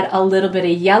certainly add a little bit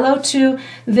of yellow to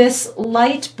this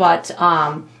light, but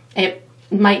it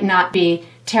might not be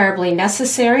terribly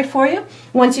necessary for you.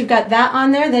 Once you've got that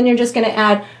on there, then you're just going to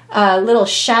add little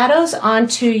shadows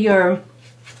onto your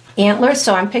antlers.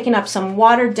 So I'm picking up some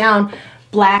watered down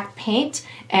black paint,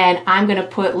 and I'm going to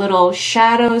put little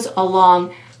shadows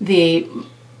along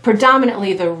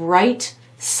predominantly the right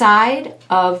side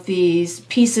of these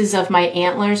pieces of my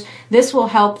antlers. This will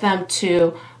help them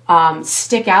to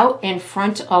stick out in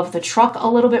front of the truck a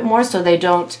little bit more, so they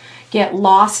don't get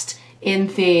lost in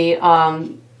the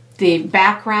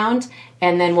background.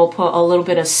 And then we'll put a little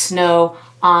bit of snow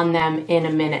on them in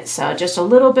a minute. So just a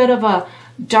little bit of a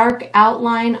dark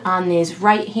outline on these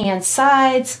right hand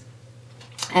sides.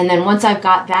 And then once I've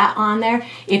got that on there,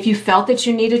 if you felt that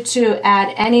you needed to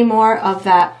add any more of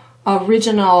that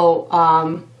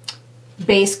original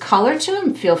base color to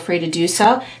them, feel free to do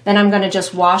so. Then I'm going to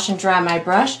just wash and dry my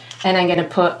brush, and I'm going to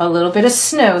put a little bit of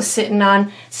snow sitting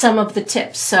on some of the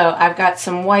tips. So I've got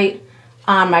some white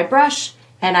on my brush,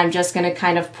 and I'm just going to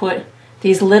kind of put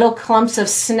these little clumps of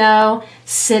snow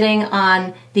sitting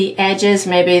on the edges.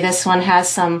 Maybe this one has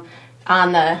some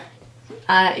on the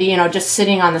you know, just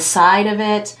sitting on the side of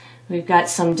it. We've got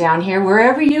some down here.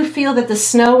 Wherever you feel that the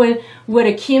snow would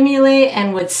accumulate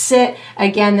and would sit,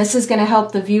 again, this is going to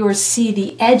help the viewers see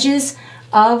the edges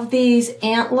of these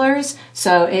antlers.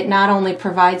 So it not only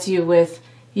provides you with,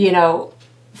 you know,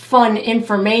 fun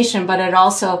information, but it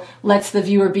also lets the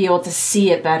viewer be able to see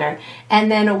it better.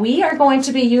 And then we are going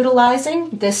to be utilizing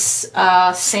this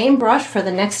same brush for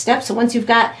the next step. So once you've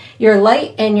got your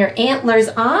light and your antlers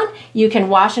on, you can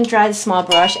wash and dry the small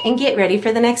brush and get ready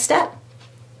for the next step.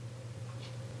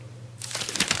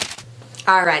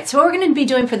 All right, so what we're going to be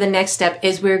doing for the next step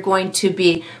is we're going to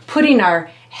be putting our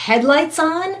headlights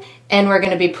on, and we're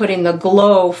going to be putting the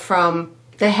glow from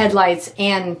the headlights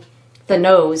and the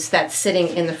nose that's sitting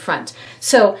in the front.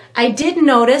 So I did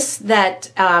notice that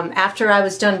after I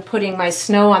was done putting my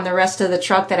snow on the rest of the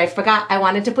truck, that I forgot I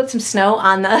wanted to put some snow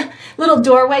on the little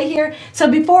doorway here.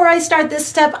 So before I start this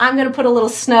step, I'm going to put a little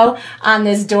snow on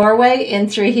this doorway in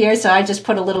through here. So I just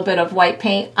put a little bit of white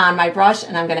paint on my brush,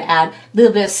 and I'm going to add a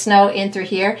little bit of snow in through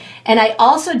here. And I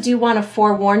also do want to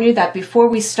forewarn you that before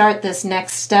we start this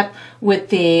next step with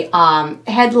the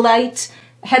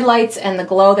headlights and the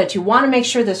glow, that you want to make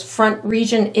sure this front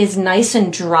region is nice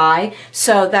and dry,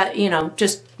 so that, you know,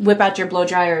 just whip out your blow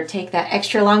dryer or take that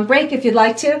extra long break if you'd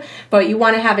like to, but you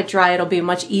want to have it dry. It'll be a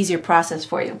much easier process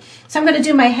for you. So I'm going to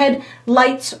do my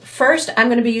headlights first. I'm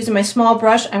going to be using my small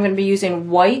brush. I'm going to be using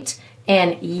white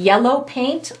and yellow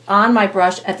paint on my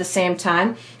brush at the same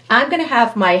time. I'm going to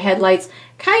have my headlights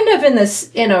kind of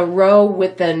in a row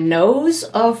with the nose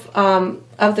of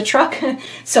the truck.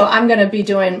 So I'm going to be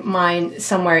doing mine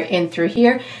somewhere in through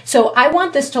here. So I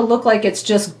want this to look like it's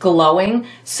just glowing.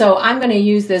 So I'm going to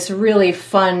use this really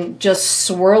fun, just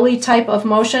swirly type of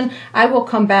motion. I will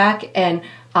come back and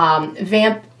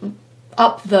vamp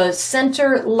up the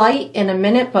center light in a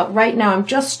minute, but right now I'm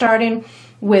just starting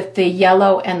with the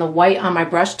yellow and the white on my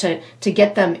brush to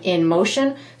get them in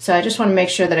motion. So I just want to make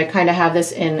sure that I kind of have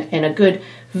this in a good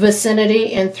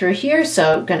vicinity in through here.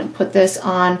 So I'm going to put this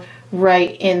on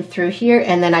right in through here,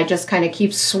 and then I just kind of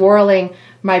keep swirling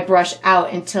my brush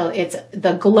out until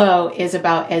the glow is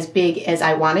about as big as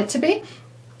I want it to be.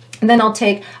 And then I'll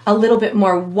take a little bit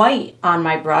more white on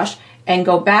my brush and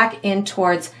go back in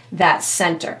towards that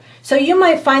center. So you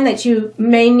might find that you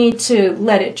may need to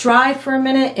let it dry for a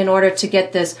minute in order to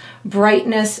get this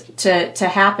brightness to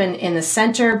happen in the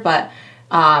center, but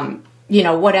you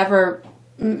know, whatever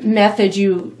method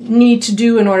you need to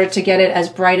do in order to get it as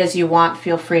bright as you want,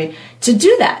 feel free to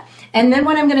do that. And then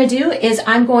what I'm going to do is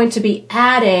I'm going to be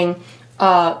adding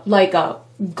like a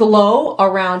glow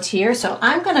around here. So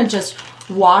I'm going to just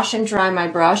wash and dry my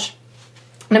brush.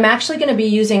 And I'm actually going to be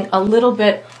using a little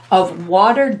bit of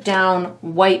watered down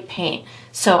white paint.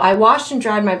 So I washed and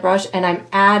dried my brush, and I'm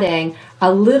adding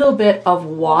a little bit of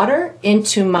water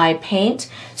into my paint.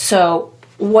 So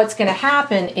what's going to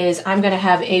happen is I'm going to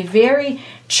have a very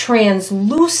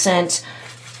translucent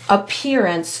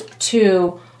appearance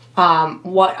to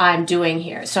what I'm doing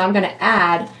here. So I'm going to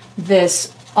add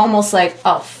this almost like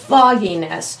a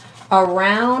fogginess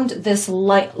around this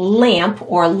lamp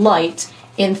or light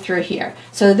in through here.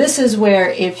 So this is where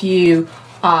if your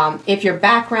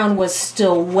background was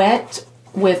still wet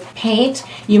with paint,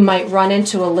 you might run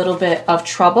into a little bit of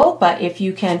trouble. But if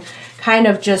you can kind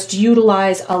of just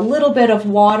utilize a little bit of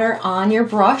water on your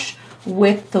brush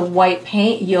with the white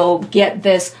paint, you'll get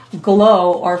this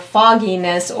glow or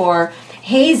fogginess or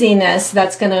haziness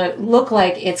that's going to look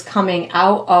like it's coming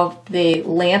out of the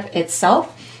lamp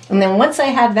itself. And then once I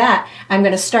have that, I'm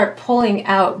going to start pulling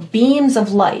out beams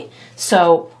of light.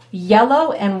 So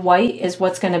yellow and white is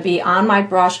what's going to be on my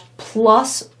brush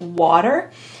plus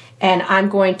water. And I'm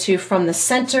going to, from the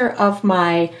center of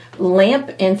my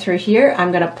lamp in through here,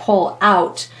 I'm going to pull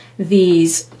out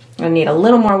these, I need a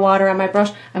little more water on my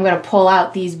brush, I'm going to pull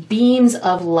out these beams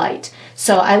of light.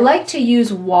 So I like to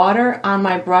use water on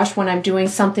my brush when I'm doing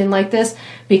something like this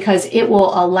because it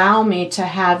will allow me to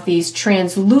have these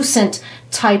translucent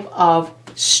type of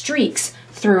streaks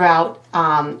throughout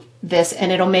this,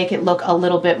 and it'll make it look a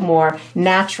little bit more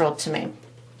natural to me.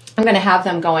 I'm going to have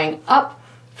them going up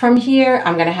from here.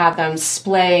 I'm going to have them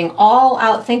splaying all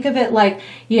out. Think of it like,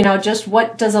 you know, just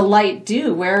what does a light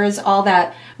do? Where is all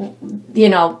that, you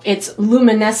know, its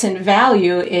luminescent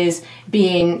value is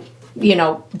being, you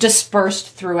know, dispersed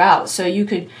throughout. So you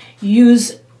could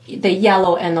use the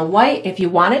yellow and the white if you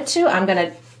wanted to. I'm going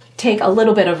to take a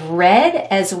little bit of red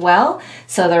as well.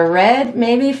 So the red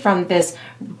maybe from this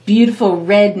beautiful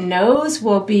red nose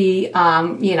will be,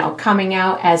 you know, coming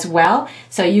out as well.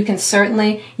 So you can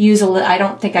certainly use a little, I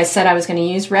don't think I said I was going to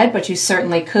use red, but you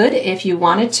certainly could if you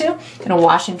wanted to. I'm going to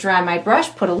wash and dry my brush,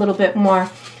 put a little bit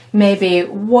more maybe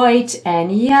white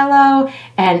and yellow,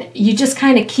 and you just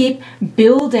kind of keep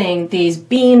building these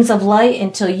beams of light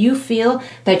until you feel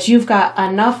that you've got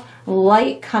enough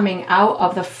light coming out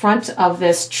of the front of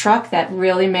this truck that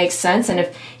really makes sense. And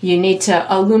if you need to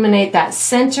illuminate that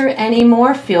center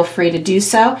anymore, feel free to do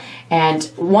so. And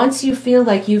once you feel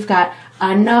like you've got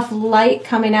enough light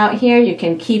coming out here, you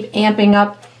can keep amping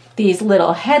up these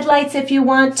little headlights if you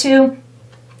want to,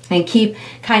 and keep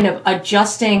kind of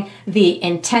adjusting the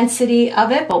intensity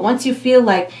of it. But once you feel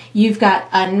like you've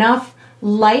got enough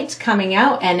light coming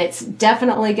out, and it's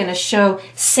definitely going to show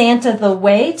Santa the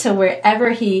way to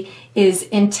wherever he is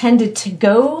intended to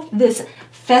go this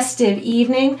festive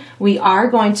evening, we are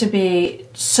going to be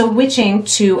switching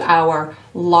to our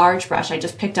large brush. I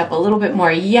just picked up a little bit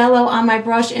more yellow on my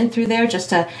brush in through there just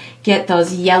to get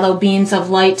those yellow beams of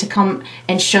light to come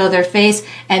and show their face.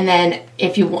 And then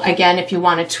if you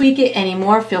want to tweak it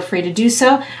anymore, feel free to do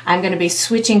so. I'm going to be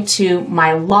switching to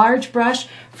my large brush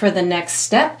for the next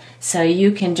step. So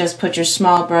you can just put your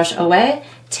small brush away,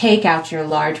 take out your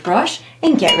large brush,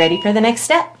 and get ready for the next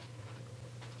step.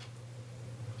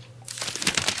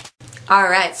 All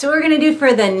right, so what we're gonna do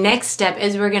for the next step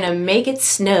is we're gonna make it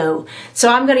snow. So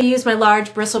I'm gonna use my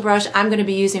large bristle brush. I'm gonna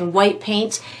be using white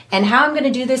paint. And how I'm gonna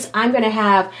do this, I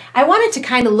want it to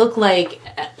kind of look like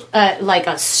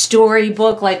a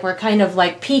storybook, like we're kind of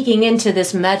like peeking into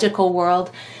this magical world.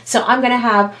 So I'm gonna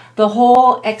have the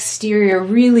whole exterior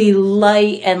really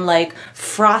light and like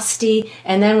frosty,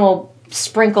 and then we'll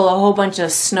sprinkle a whole bunch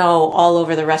of snow all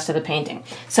over the rest of the painting.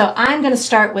 So I'm going to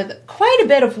start with quite a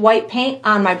bit of white paint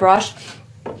on my brush,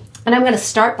 and I'm going to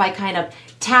start by kind of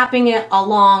tapping it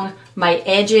along my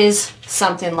edges,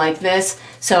 something like this,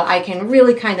 so I can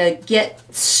really kind of get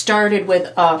started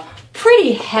with a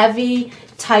pretty heavy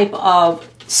type of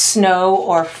snow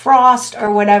or frost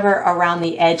or whatever around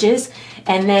the edges.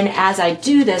 And then as I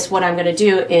do this, what I'm going to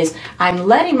do is I'm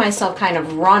letting myself kind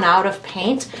of run out of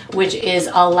paint, which is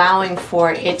allowing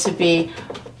for it to be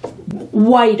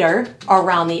whiter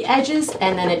around the edges,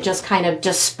 and then it just kind of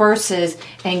disperses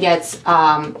and gets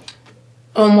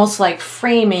almost like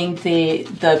framing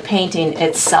the painting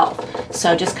itself.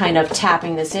 So just kind of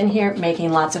tapping this in here,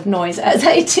 making lots of noise as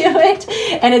I do it.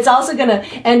 And it's also gonna,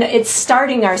 and it's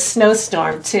starting our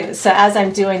snowstorm too. So as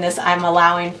I'm doing this, I'm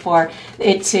allowing for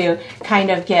it to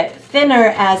kind of get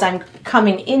thinner as I'm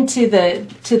coming into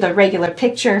the regular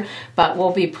picture, but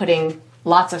we'll be putting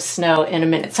lots of snow in a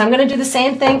minute. So I'm gonna do the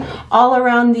same thing all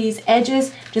around these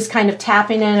edges, just kind of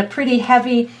tapping in a pretty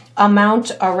heavy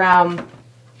amount around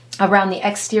the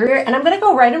exterior, and I'm going to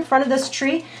go right in front of this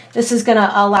tree. This is going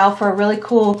to allow for a really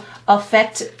cool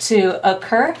effect to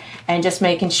occur, and just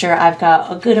making sure I've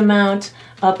got a good amount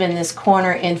up in this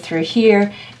corner in through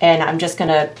here, and I'm just going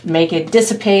to make it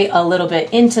dissipate a little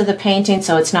bit into the painting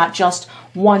so it's not just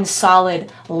one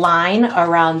solid line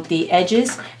around the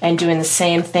edges, and doing the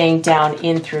same thing down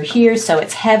in through here so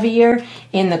it's heavier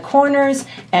in the corners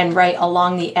and right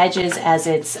along the edges as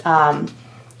it's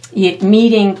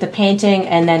meeting the painting,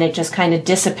 and then it just kind of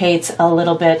dissipates a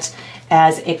little bit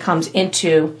as it comes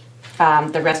into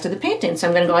the rest of the painting. So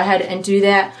I'm going to go ahead and do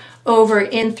that over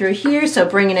in through here, so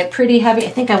bringing it pretty heavy. I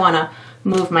think I want to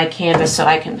move my canvas so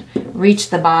I can reach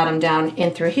the bottom down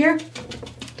in through here.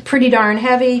 Pretty darn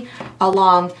heavy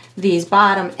along these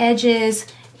bottom edges,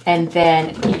 and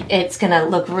then it's going to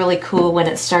look really cool when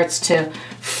it starts to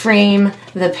frame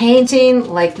the painting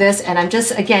like this. And I'm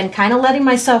just, again, kind of letting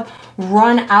myself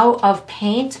run out of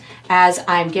paint as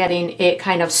I'm getting it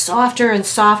kind of softer and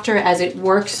softer as it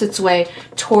works its way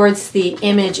towards the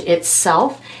image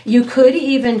itself. You could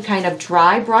even kind of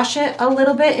dry brush it a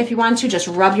little bit if you want to. Just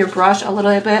rub your brush a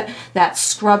little bit, that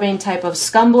scrubbing type of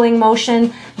scumbling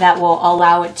motion that will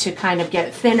allow it to kind of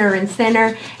get thinner and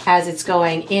thinner as it's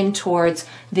going in towards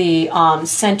the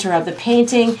center of the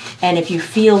painting. And if you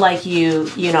feel like you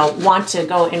want to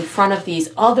go in front of these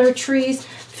other trees,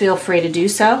 feel free to do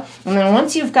so. And then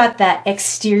once you've got that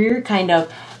exterior kind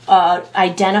of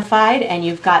identified and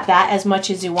you've got that as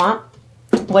much as you want,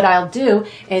 what I'll do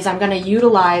is I'm going to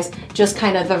utilize just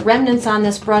kind of the remnants on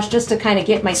this brush just to kind of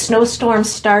get my snowstorm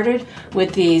started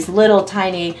with these little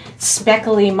tiny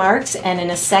speckly marks. And in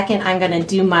a second, I'm going to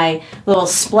do my little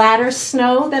splatter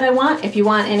snow that I want. If you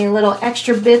want any little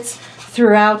extra bits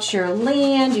throughout your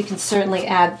land, you can certainly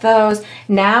add those.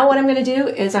 Now what I'm going to do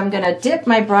is I'm going to dip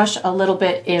my brush a little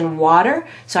bit in water,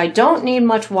 so I don't need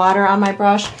much water on my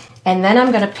brush, and then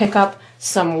I'm going to pick up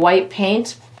some white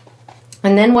paint,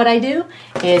 and then what I do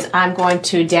is I'm going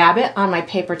to dab it on my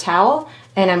paper towel,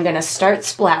 and I'm going to start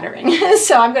splattering.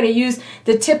 So I'm going to use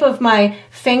the tip of my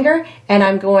finger, and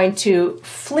I'm going to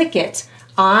flick it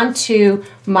onto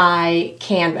my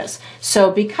canvas. So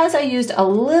because I used a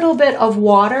little bit of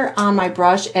water on my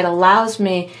brush, it allows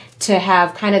me to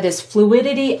have kind of this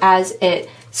fluidity as it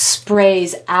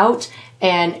sprays out,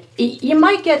 and you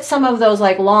might get some of those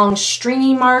like long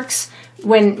stringy marks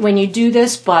when you do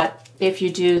this, but if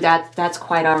you do that, that's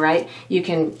quite all right. You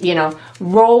can,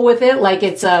 roll with it like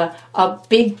it's a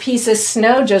big piece of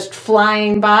snow just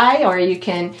flying by, or you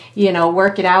can,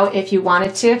 work it out if you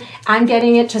wanted to. I'm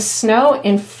getting it to snow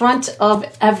in front of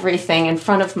everything, in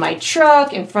front of my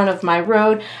truck, in front of my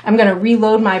road. I'm going to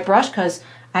reload my brush because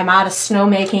I'm out of snow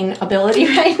making ability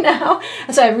right now.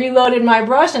 So I reloaded my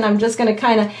brush, and I'm just going to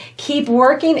kind of keep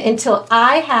working until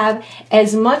I have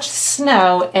as much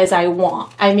snow as I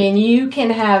want. I mean, you can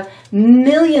have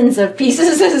millions of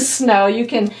pieces of snow. You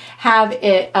can have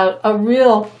it a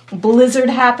real blizzard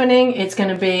happening. It's going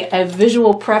to be a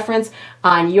visual preference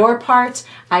on your part.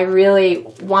 I really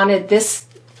wanted this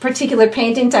particular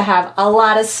painting to have a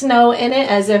lot of snow in it,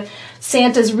 as if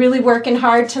Santa's really working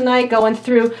hard tonight, going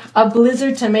through a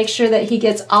blizzard to make sure that he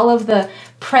gets all of the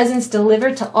presents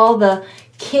delivered to all the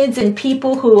kids and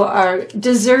people who are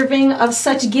deserving of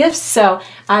such gifts. So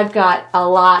I've got a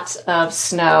lot of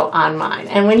snow on mine,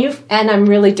 and I'm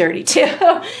really dirty too.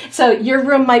 So your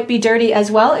room might be dirty as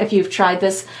well if you've tried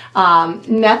this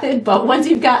method, but once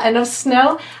you've got enough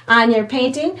snow on your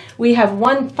painting, we have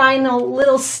one final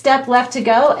little step left to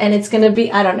go, and it's going to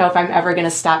be, I don't know if I'm ever going to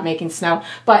stop making snow,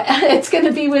 but it's going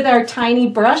to be with our tiny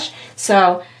brush.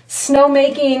 So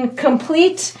snowmaking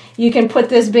complete. You can put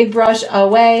this big brush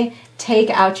away, take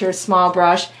out your small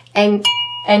brush, and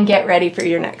get ready for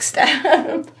your next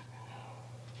step.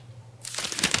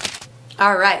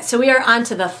 All right, so we are on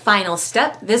to the final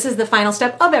step. This is the final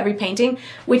step of every painting,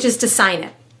 which is to sign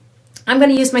it. I'm going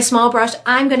to use my small brush.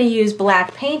 I'm going to use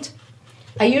black paint.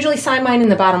 I usually sign mine in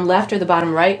the bottom left or the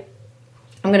bottom right.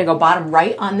 I'm going to go bottom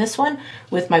right on this one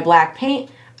with my black paint.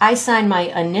 I sign my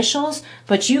initials,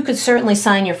 but you could certainly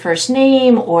sign your first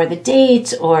name or the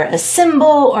date or a symbol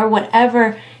or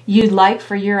whatever you'd like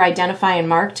for your identifying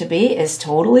mark to be is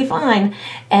totally fine.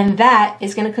 And that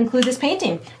is going to conclude this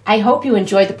painting. I hope you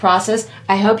enjoyed the process.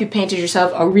 I hope you painted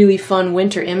yourself a really fun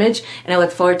winter image, and I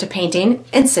look forward to painting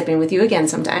and sipping with you again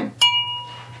sometime.